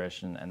chord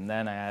progression, and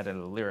then I added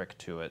a lyric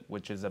to it,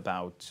 which is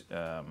about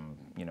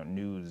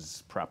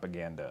news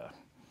propaganda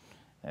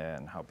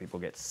and how people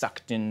get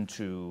sucked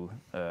into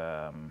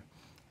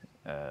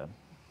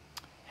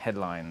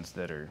headlines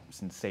that are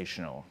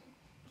sensational.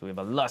 So we have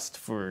a lust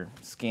for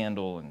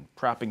scandal and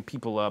propping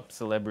people up,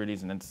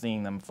 celebrities, and then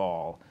seeing them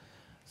fall.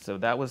 So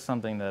that was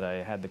something that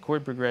I had the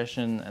chord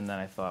progression, and then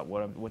I thought,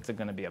 what's it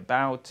going to be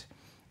about?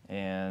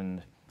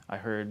 And I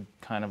heard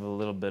kind of a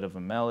little bit of a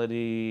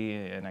melody,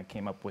 and I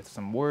came up with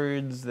some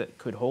words that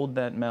could hold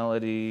that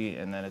melody,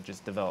 and then it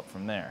just developed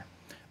from there.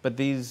 But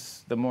the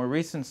more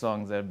recent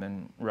songs that I've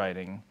been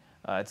writing,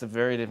 it's a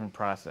very different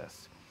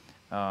process.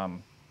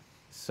 And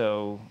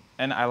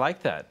I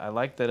like that. I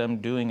like that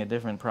I'm doing a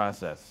different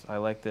process. I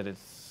like that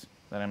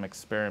I'm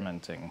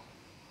experimenting,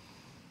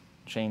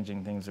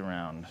 changing things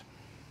around.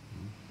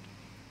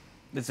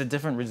 It's a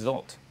different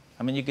result.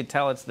 I mean, you could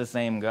tell it's the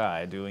same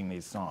guy doing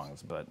these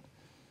songs, but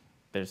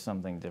there's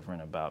something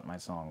different about my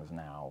songs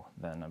now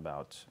than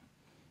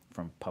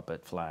from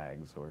Puppet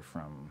Flags or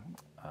from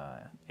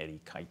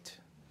Eddie Kite.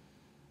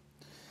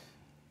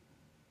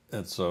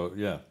 And so,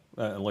 yeah,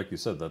 like you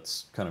said,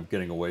 that's kind of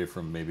getting away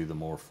from maybe the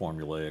more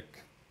formulaic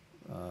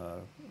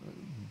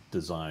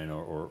design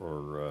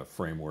or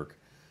framework.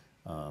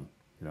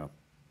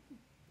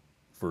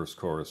 Verse,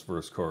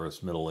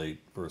 chorus, middle eight,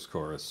 verse,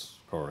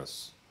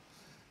 chorus,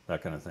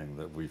 that kind of thing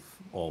that we've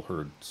all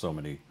heard so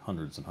many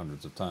hundreds and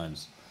hundreds of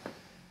times.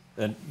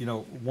 And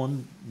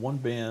one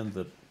band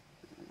that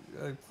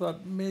I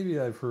thought maybe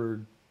I've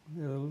heard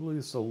at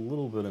least a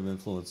little bit of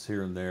influence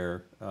here and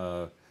there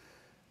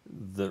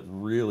that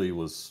really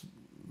was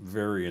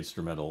very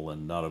instrumental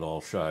and not at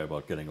all shy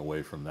about getting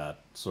away from that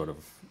sort of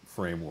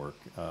framework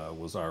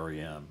was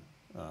REM.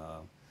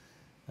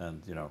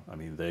 And I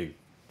mean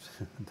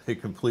they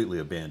completely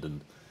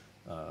abandoned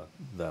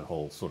that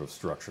whole sort of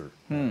structure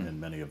in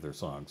many of their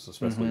songs,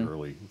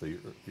 especially the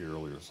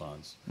earlier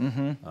songs.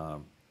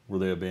 Were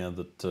they a band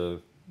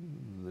that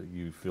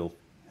you feel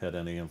had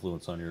any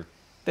influence on your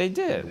They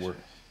did. work?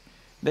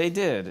 They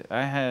did.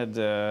 I had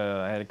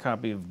a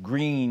copy of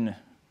Green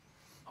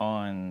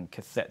on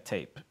cassette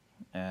tape,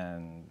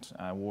 and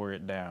I wore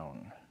it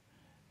down.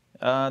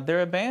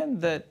 They're a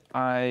band that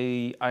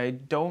I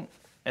don't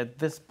at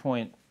this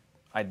point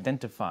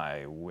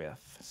identify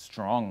with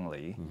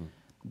strongly,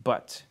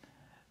 but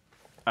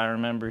I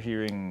remember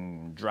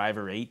hearing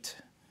Driver 8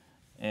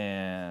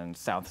 and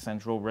South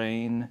Central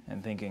Rain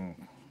and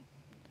thinking,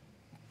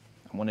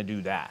 I want to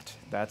do that.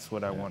 That's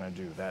what I want to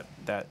do.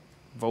 That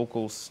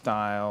vocal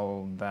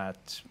style,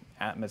 that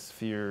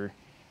atmosphere,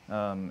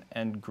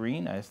 and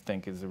Green, I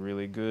think, is a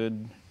really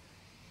good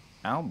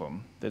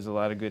album. There's a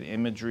lot of good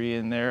imagery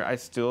in there. I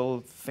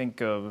still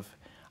think of,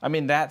 I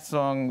mean, that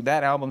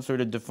album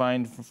sort of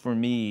defined for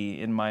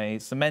me,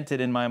 cemented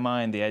in my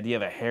mind the idea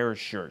of a hair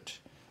shirt.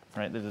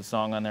 Right? There's a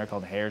song on there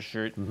called Hair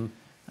Shirt.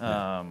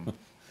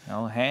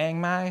 I'll hang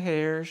my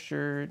hair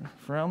shirt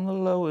from the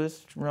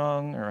lowest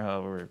rung, or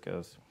however it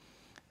goes.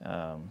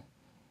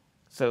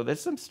 So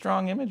there's some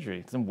strong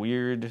imagery, some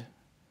weird.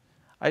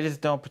 I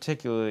just don't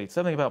particularly.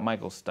 Something about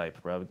Michael Stipe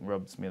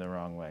rubs me the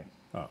wrong way.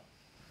 Oh.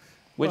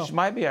 Which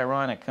might be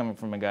ironic coming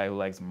from a guy who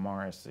likes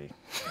Morrissey.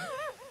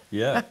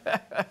 Yeah,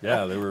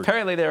 they were.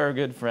 Apparently, they were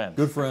good friends.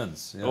 Good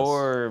friends.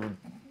 Yes.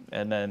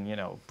 And then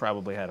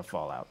probably had a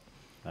fallout.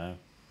 Yeah,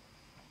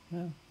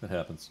 it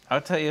happens.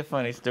 I'll tell you a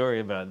funny story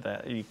about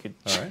that. You could.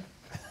 All right.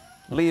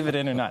 Leave it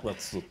in or not.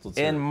 Let's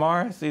in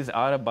Morrissey's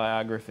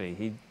autobiography,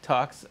 he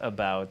talks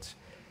about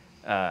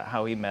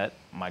how he met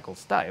Michael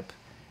Stipe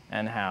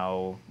and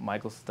how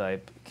Michael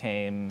Stipe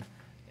came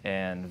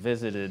and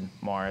visited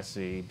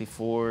Morrissey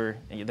before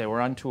they were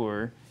on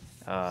tour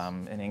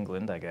in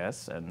England, I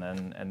guess,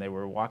 and they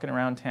were walking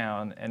around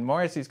town. And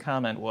Morrissey's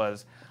comment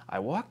was, "I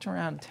walked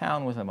around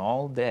town with him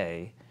all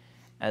day,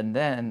 and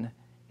then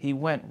he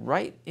went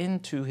right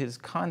into his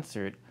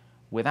concert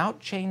without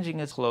changing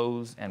his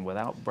clothes and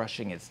without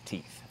brushing his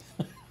teeth."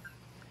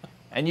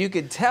 And you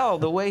could tell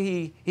the way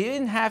he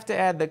didn't have to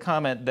add the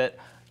comment that,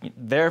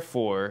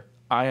 therefore,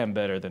 I am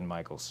better than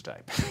Michael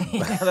Stipe.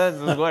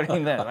 That's what he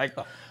meant. Like,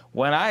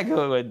 when I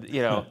go,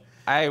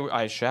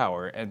 I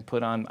shower and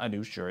put on a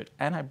new shirt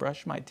and I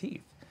brush my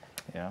teeth.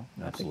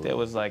 I think that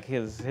was like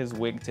his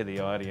wink to the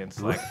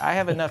audience. Like, I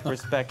have enough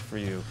respect for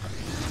you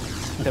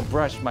to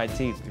brush my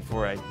teeth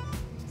before I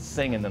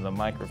sing into the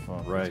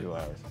microphone for 2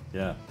 hours.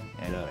 Yeah.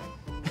 Anyway.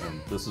 Yeah.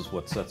 And this is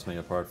what sets me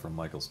apart from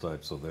Michael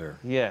Stipe, so there.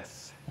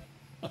 Yes.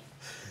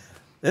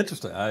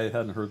 Interesting. I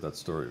hadn't heard that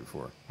story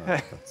before.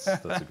 That's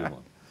a good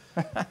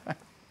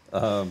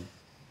one.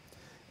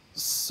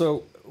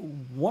 So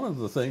one of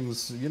the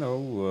things,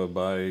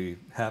 by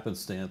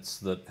happenstance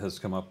that has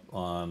come up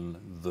on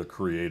The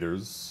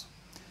Creators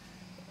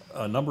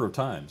a number of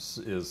times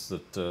is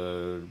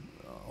that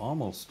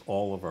almost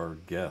all of our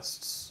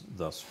guests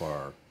thus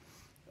far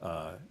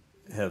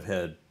have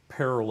had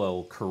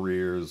parallel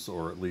careers,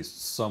 or at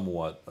least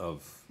somewhat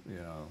of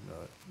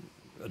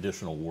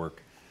additional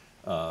work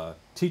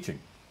teaching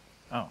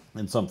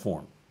in some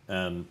form.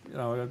 And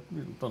I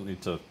don't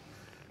need to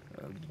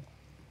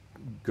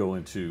go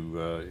into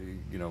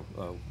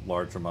a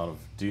large amount of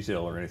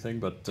detail or anything,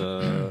 but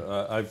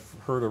I've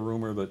heard a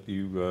rumor that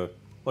you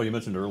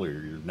mentioned earlier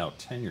you're now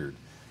tenured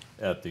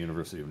at the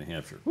University of New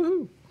Hampshire.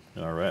 Woohoo!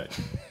 All right,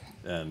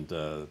 and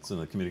it's in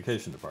the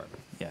communication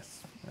department.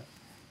 Yes. Yeah.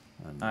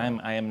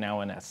 And, I am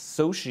now an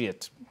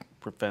associate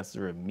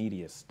professor of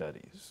media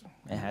studies.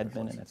 I had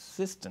been an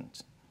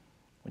assistant,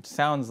 which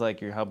sounds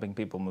like you're helping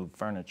people move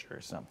furniture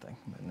or something,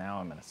 but now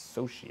I'm an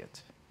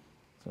associate.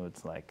 So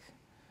it's like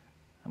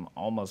I'm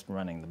almost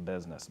running the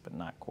business, but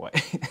not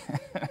quite.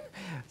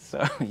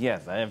 So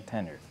yes, I have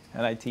tenure,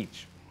 and I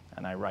teach,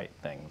 and I write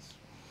things.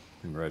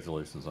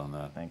 Congratulations on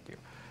that. Thank you.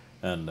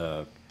 And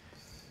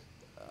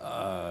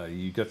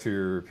you got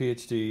your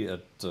PhD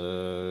at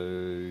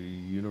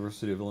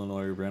University of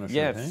Illinois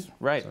Urbana-Champaign? Yes,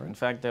 right. In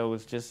fact, I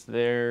was just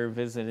there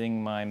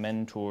visiting my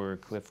mentor,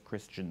 Cliff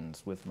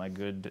Christians, with my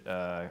good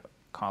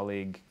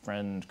colleague,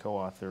 friend,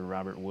 co-author,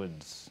 Robert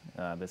Woods.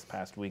 This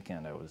past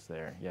weekend I was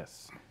there,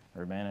 yes.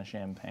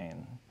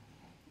 Urbana-Champaign.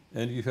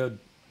 And you had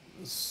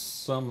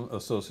some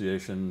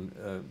association,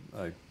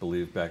 I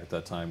believe, back at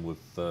that time with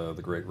the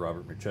great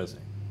Robert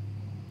McChesney.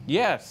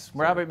 Yes,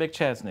 Robert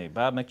McChesney,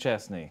 Bob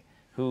McChesney,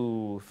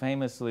 who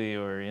famously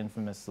or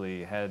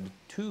infamously had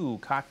 2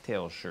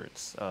 cocktail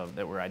shirts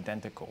that were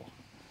identical,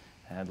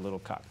 had little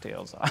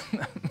cocktails on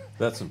them.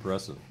 That's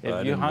impressive.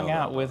 If you hung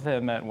out with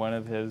him at one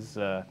of his,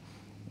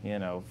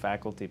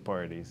 faculty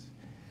parties.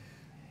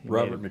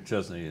 Robert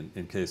McChesney,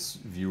 in case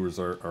viewers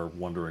are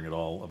wondering at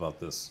all about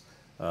this,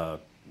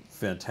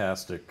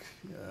 fantastic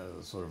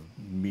sort of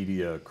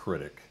media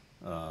critic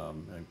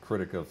and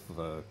critic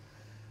of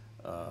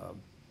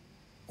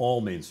all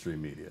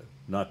mainstream media,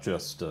 not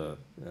just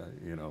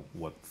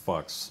what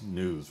Fox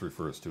News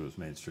refers to as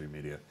mainstream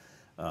media.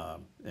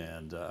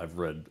 And I've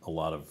read a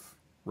lot of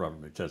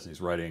Robert McChesney's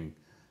writing.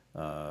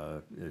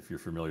 If you're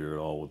familiar at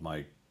all with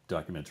my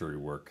documentary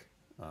work,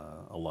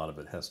 a lot of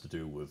it has to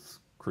do with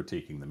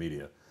critiquing the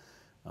media.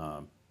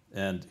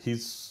 And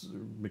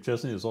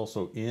McChesney is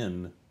also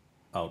in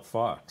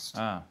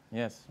Outfoxed.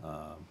 Yes.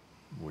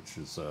 Which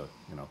is a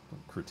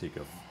critique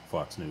of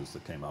Fox News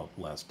that came out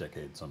last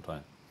decade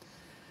sometime.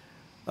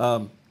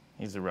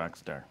 He's a rock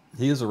star.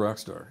 He is a rock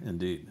star,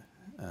 indeed,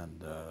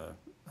 and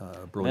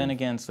brilliant. Then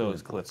again, so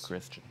is Cliff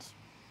Christians.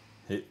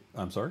 Hey,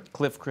 I'm sorry?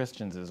 Cliff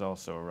Christians is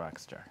also a rock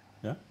star.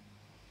 Yeah?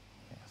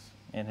 Yes,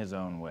 in his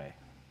own way.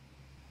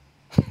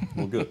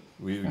 Well, good.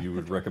 You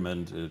would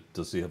recommend,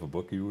 does he have a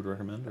book you would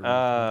recommend? Or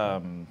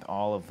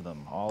all of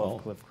them. All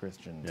of Cliff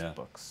Christians'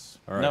 books.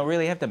 All right. No,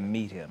 really, you have to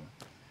meet him.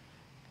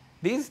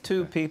 These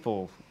two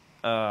people,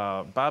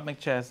 Bob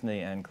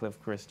McChesney and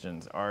Cliff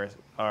Christians, are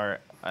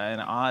an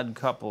odd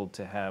couple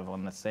to have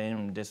on the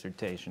same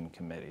dissertation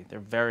committee. They're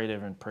very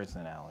different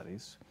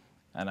personalities,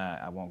 and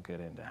I won't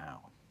get into how.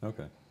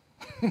 Okay.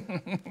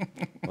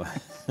 Well,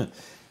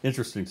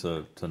 interesting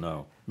to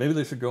know. Maybe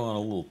they should go on a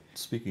little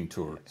speaking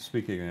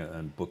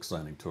and book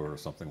signing tour or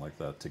something like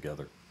that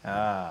together.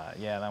 Yeah,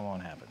 that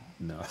won't happen.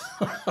 No.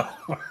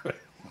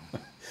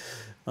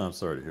 I'm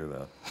sorry to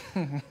hear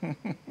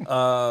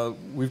that.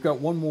 We've got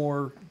one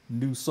more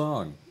new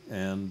song,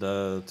 and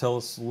tell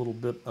us a little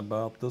bit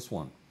about this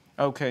one.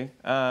 Okay.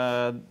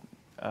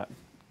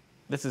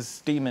 This is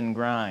Steam and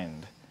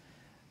Grind,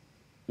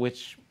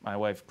 which my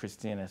wife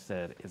Christina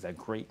said is a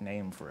great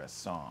name for a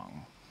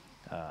song.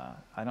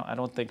 I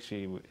don't think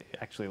she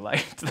actually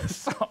liked the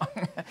song.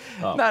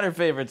 Not her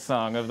favorite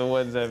song of the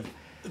ones I've.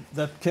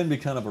 That can be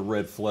kind of a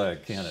red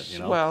flag, can it?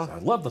 Well, I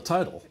love the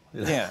title.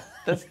 Yeah,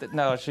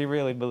 no, she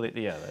really believed.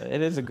 Yeah,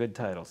 it is a good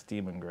title,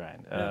 Steam and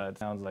Grind. It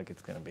sounds like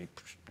it's going to be.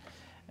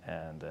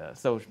 And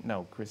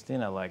no,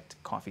 Christina liked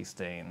Coffee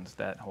Stains,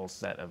 that whole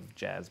set of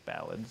jazz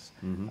ballads.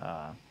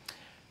 Mm-hmm.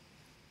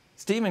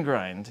 Steam and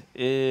Grind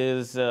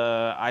is,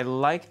 I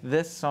like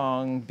this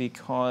song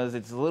because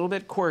it's a little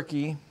bit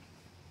quirky,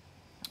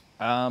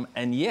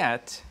 and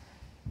yet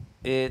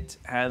it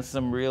has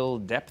some real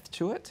depth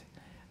to it.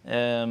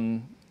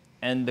 And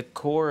the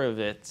core of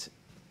it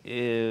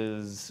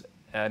is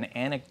an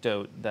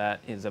anecdote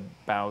that is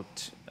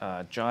about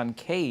John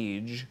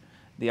Cage,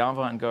 the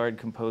avant-garde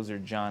composer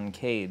John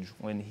Cage,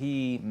 when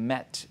he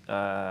met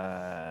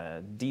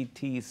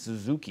D.T.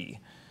 Suzuki,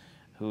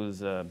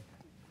 who's a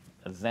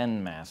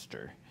Zen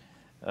master.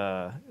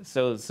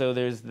 So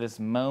there's this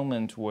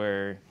moment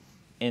where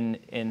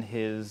in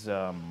his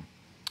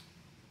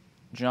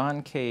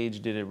John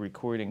Cage did a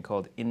recording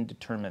called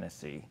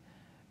Indeterminacy,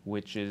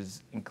 which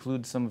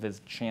includes some of his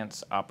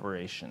chance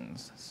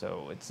operations.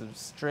 So it's a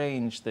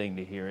strange thing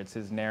to hear. It's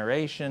his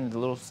narration, the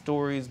little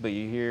stories, but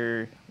you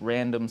hear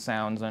random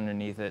sounds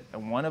underneath it.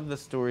 And one of the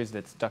stories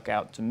that stuck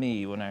out to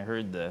me when I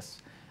heard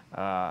this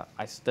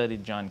I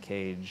studied John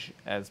Cage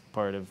as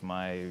part of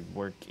my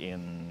work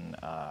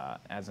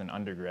as an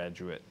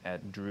undergraduate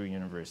at Drew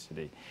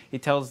University. He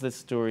tells this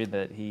story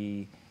that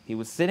he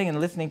was sitting and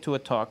listening to a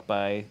talk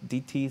by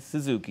D.T.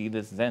 Suzuki,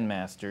 this Zen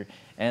master,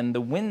 and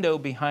the window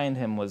behind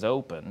him was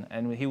open,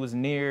 and he was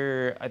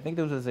near, I think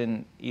this was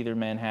in either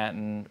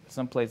Manhattan,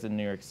 someplace in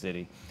New York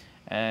City,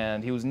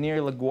 and he was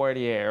near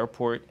LaGuardia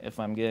Airport, if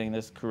I'm getting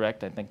this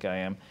correct, I think I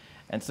am,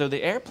 and so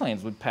the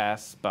airplanes would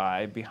pass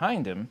by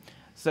behind him,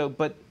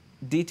 but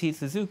D.T.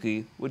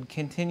 Suzuki would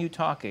continue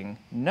talking,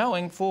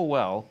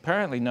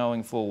 apparently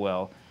knowing full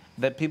well,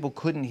 that people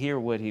couldn't hear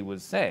what he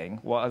was saying,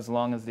 as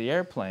long as the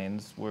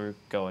airplanes were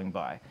going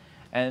by.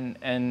 And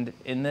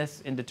in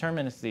this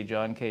Indeterminacy,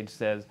 John Cage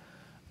says,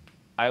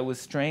 I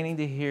was straining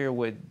to hear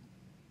what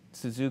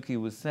Suzuki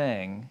was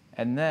saying,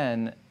 and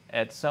then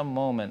at some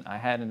moment I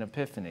had an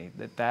epiphany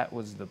that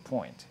was the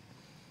point,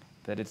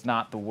 that it's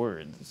not the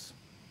words,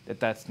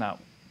 that's not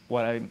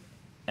what I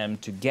am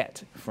to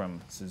get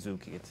from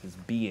Suzuki. It's his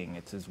being,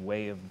 it's his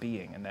way of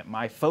being, and that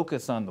my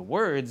focus on the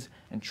words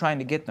and trying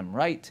to get them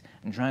right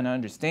and trying to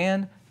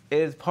understand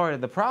is part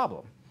of the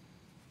problem.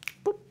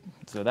 Boop.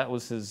 So that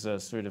was his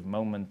sort of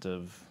moment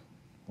of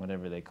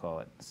whatever they call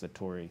it,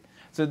 Satori.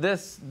 So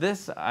this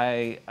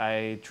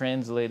I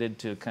translated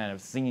to kind of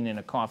scene in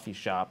a coffee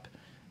shop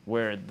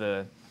where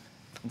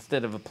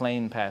instead of a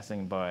plane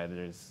passing by,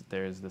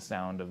 there's the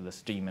sound of the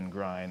steam and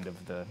grind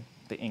of the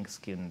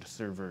ink-skinned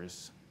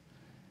servers.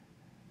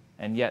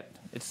 And yet,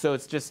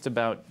 it's just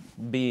about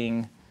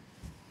being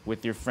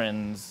with your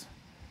friends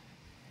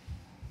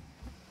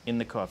in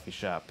the coffee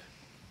shop.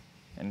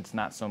 And it's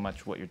not so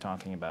much what you're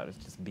talking about,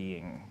 it's just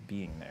being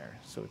there.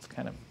 So it's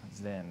kind of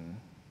Zen,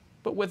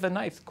 but with a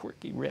nice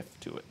quirky riff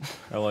to it.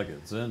 I like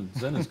it. Zen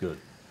is good.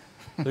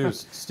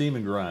 There's Steam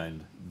and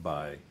Grind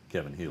by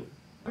Kevin Healey.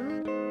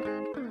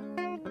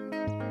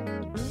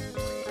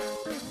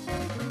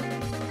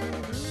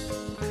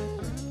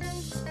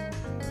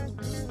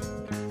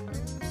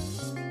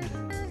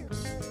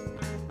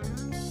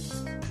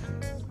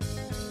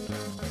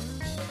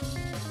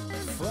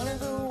 Funny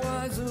the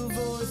wiser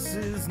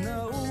voices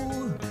know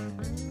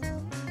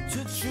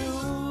to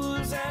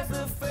choose as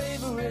the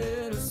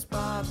favorite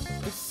spot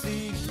to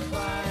seek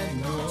by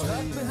noise.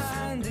 Tucked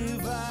behind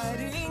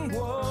dividing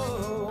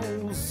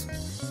walls,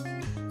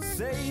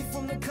 safe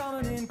from the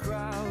coming in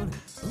crowd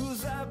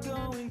whose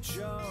outgoing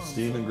charm.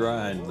 Steam and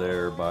Grind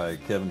there by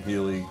Kevin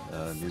Healey,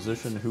 a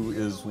musician who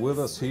is with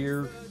us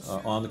here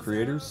on The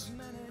Creators,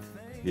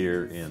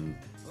 here in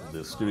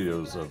the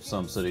studios of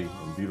SomeCity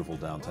in beautiful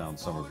downtown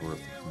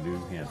Somersworth,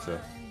 New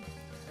Hampshire.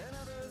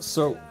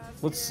 So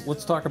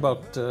let's talk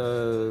about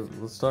the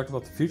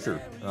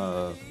future.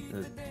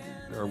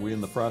 Are we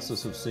in the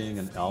process of seeing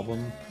an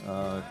album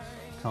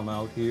come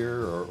out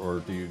here,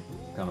 or do you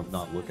kind of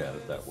not look at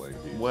it that way?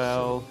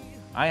 Well,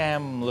 I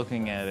am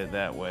looking at it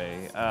that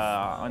way.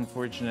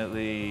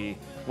 Unfortunately,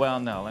 well,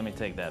 no, let me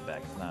take that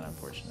back. It's not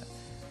unfortunate.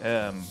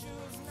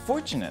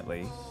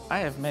 Fortunately, I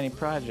have many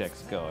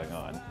projects going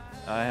on.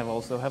 I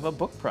also have a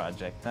book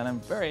project that I'm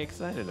very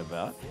excited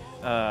about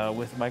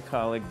with my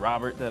colleague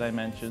Robert that I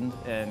mentioned,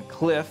 and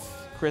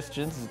Cliff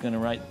Christians is going to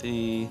write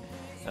the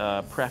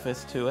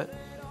preface to it,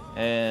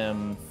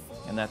 and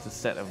that's a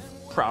set of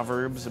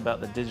proverbs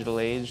about the digital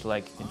age,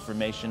 like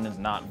information is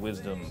not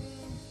wisdom,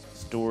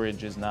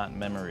 storage is not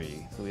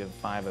memory. So we have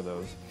 5 of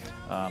those.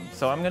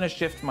 So I'm going to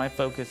shift my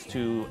focus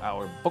to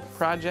our book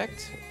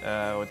project.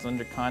 It's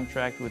under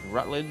contract with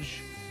Rutledge,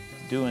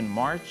 due in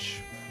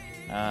March.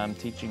 I'm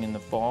teaching in the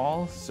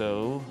fall,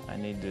 so I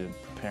need to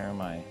prepare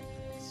my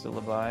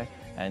syllabi,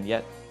 and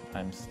yet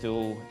I'm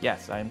still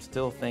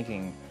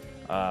thinking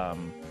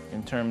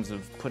in terms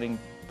of putting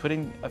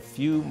a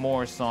few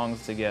more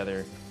songs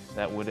together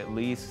that would at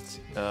least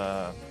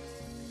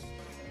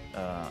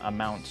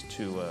amount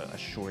to a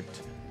short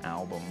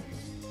album,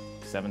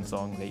 7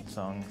 songs, 8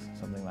 songs,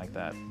 something like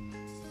that.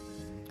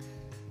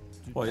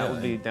 Well,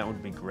 yeah, that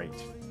would be great.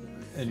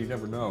 And you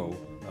never know.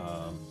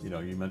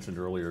 You mentioned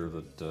earlier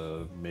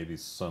that maybe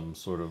some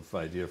sort of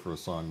idea for a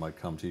song might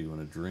come to you in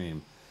a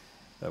dream,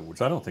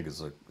 which I don't think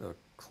is a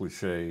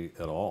cliche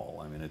at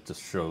all. I mean, it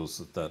just shows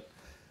that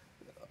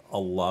a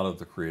lot of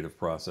the creative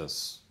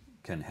process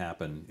can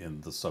happen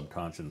in the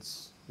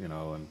subconscious,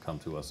 and come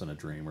to us in a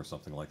dream or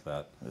something like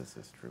that. This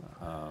is true.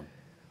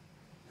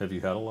 Have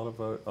you had a lot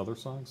of other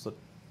songs that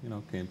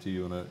came to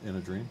you in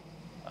a dream?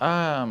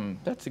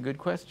 That's a good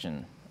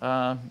question.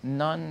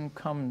 None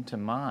come to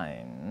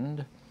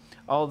mind.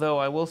 Although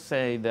I will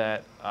say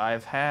that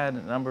I've had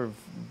a number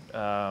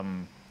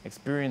of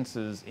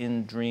experiences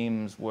in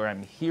dreams where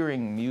I'm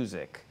hearing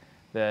music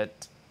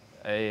that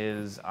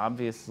is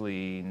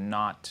obviously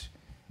not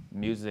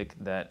music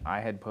that I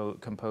had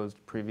composed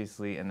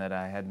previously and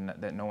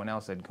that no one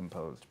else had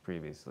composed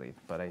previously,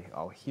 but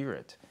I'll hear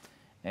it.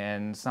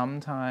 And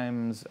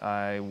sometimes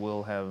I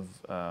will have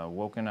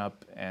woken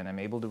up and I'm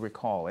able to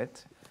recall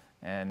it,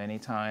 and many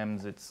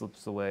times it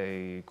slips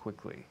away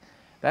quickly.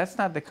 That's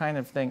not the kind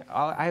of thing.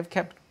 I've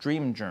kept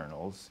dream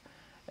journals,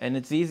 And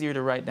it's easier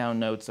to write down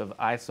notes of,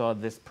 I saw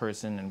this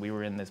person and we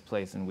were in this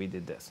place and we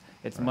did this.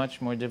 It's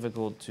much more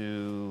difficult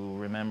to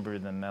remember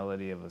the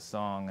melody of a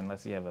song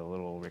unless you have a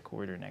little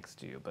recorder next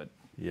to you. But,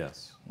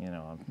 yes. you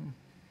know.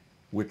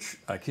 Which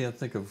I can't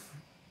think of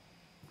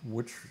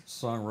which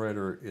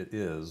songwriter it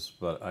is,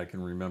 but I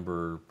can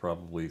remember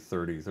probably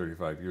 30,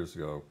 35 years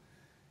ago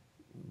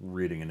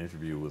reading an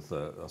interview with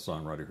a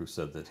songwriter who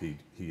said that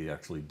he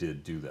actually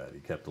did do that. He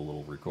kept a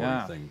little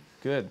recording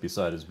thing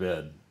beside his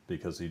bed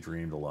because he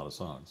dreamed a lot of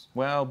songs.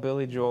 Well,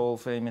 Billy Joel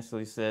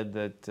famously said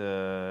that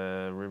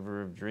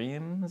River of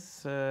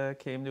Dreams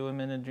came to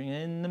him in a dream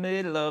in the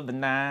middle of the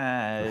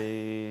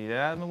night.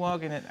 I'm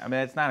walking it. I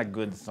mean, it's not a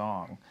good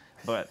song,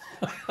 but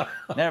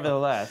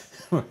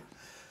nevertheless. Well,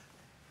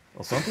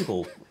 some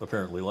people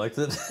apparently liked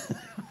it.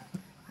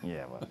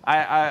 Yeah, well,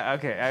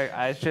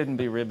 I shouldn't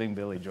be ribbing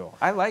Billy Joel.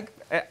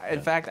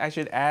 In fact, I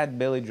should add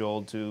Billy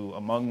Joel to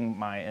among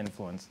my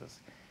influences.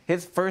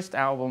 His first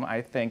album,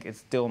 I think, is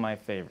still my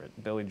favorite.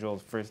 Billy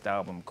Joel's first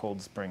album,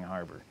 Cold Spring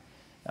Harbor.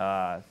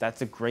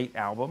 That's a great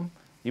album.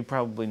 You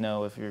probably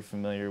know, if you're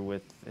familiar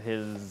with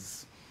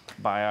his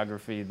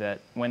biography, that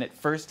when it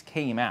first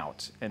came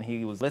out and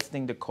he was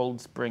listening to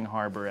Cold Spring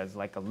Harbor as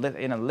like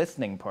in a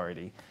listening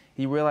party,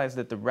 he realized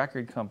that the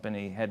record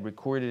company had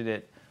recorded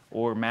it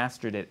or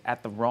mastered it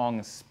at the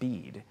wrong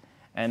speed,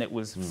 and it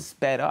was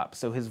sped up,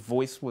 so his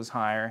voice was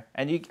higher.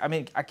 And I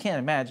mean, I can't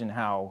imagine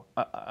how,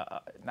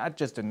 not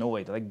just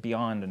annoyed, like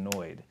beyond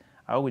annoyed,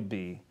 I would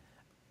be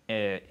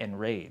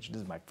enraged.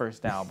 This is my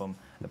first album,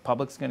 the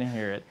public's gonna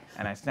hear it,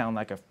 and I sound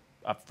like a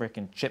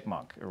freaking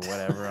chipmunk or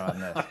whatever on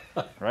this,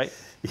 right?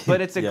 But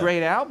it's a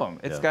great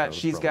album.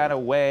 She's got a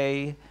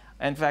way.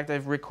 In fact,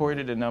 I've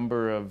recorded a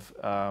number of,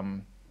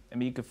 I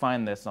mean, you can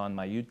find this on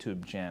my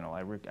YouTube channel.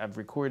 I've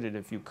recorded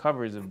a few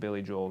covers of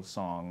Billy Joel's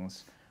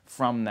songs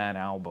from that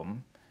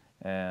album,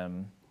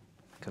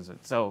 because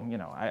so, you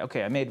know,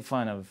 I made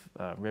fun of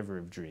River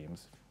of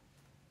Dreams.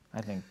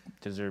 I think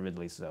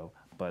deservedly so,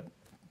 but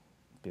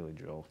Billy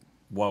Joel.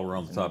 While we're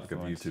on the topic of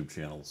YouTube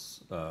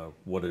channels,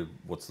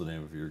 what's the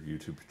name of your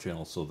YouTube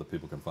channel so that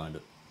people can find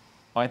it?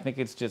 Oh, I think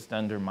it's just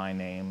under my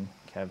name,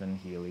 Kevin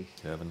Healey.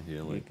 Kevin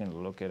Healey. You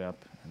can look it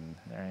up, and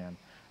there I am.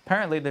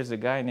 Apparently, there's a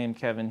guy named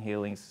Kevin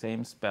Healey,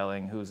 same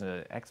spelling, who's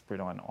an expert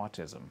on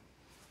autism.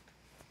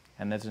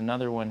 And there's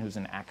another one who's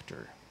an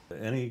actor.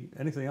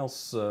 Anything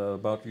else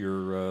about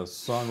your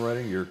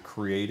songwriting, your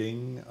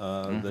creating,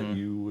 that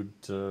you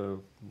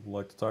would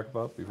like to talk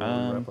about before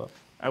we wrap up?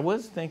 I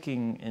was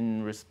thinking,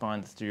 in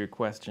response to your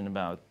question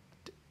about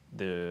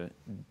the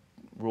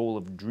role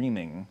of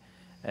dreaming,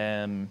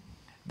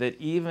 that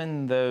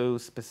even though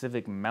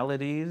specific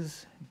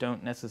melodies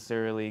don't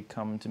necessarily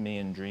come to me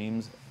in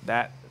dreams,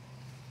 that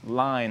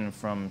line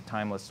from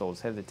Timeless Souls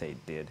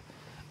Hesitate did.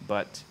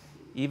 But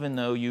even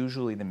though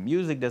usually the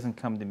music doesn't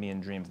come to me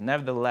in dreams,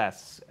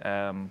 nevertheless,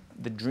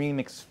 the dream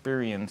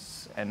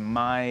experience and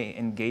my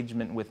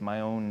engagement with my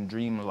own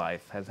dream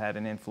life has had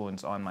an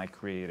influence on my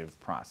creative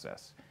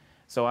process.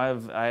 So I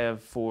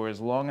have for as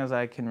long as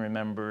I can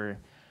remember,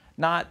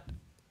 not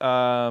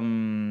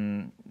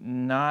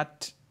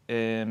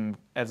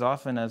as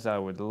often as I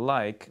would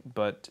like,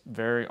 but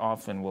very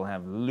often will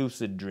have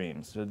lucid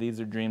dreams. So these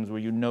are dreams where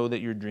you know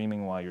that you're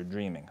dreaming while you're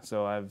dreaming.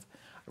 So I've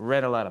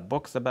read a lot of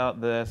books about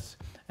this,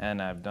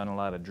 and I've done a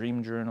lot of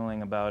dream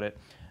journaling about it.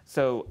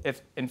 So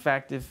in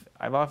fact,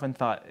 I've often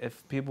thought,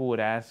 if people were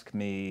to ask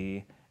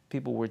me,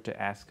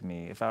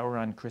 if I were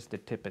on Krista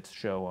Tippett's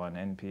show on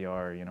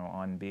NPR, you know,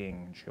 On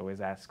Being, she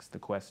always asks the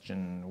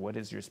question, what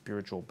is your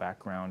spiritual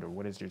background, or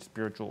what is your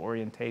spiritual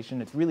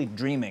orientation? It's really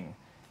dreaming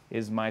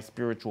is my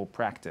spiritual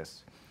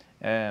practice.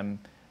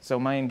 So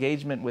my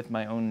engagement with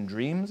my own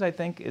dreams, I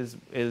think, is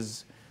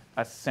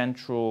a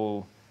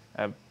central,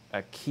 a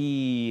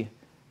key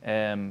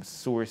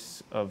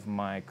source of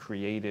my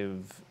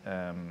creative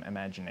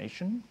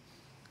imagination.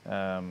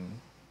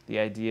 The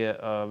idea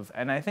of,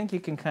 and I think you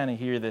can kind of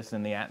hear this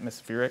in the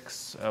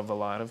atmospherics of a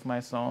lot of my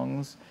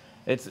songs.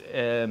 It's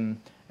and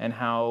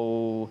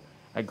how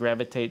I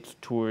gravitate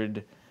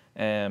toward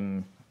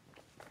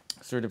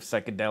sort of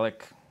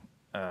psychedelic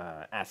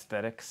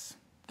aesthetics,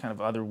 kind of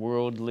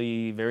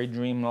otherworldly, very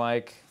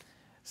dreamlike,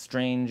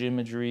 strange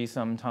imagery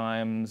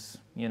sometimes.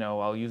 You know,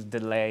 I'll use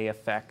delay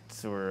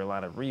effects or a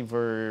lot of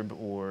reverb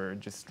or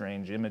just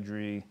strange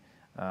imagery.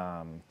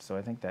 So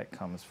I think that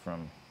comes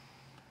from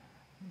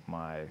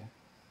my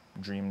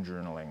dream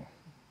journaling.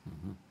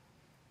 Mm-hmm.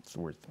 It's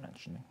worth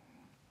mentioning.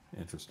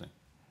 Interesting.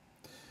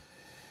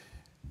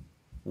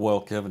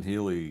 Well, Kevin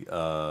Healey,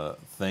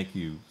 thank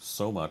you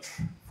so much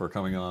for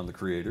coming on The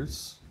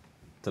Creators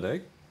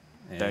today.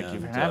 Thank you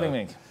for having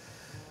me.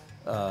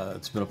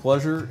 It's been a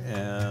pleasure,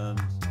 and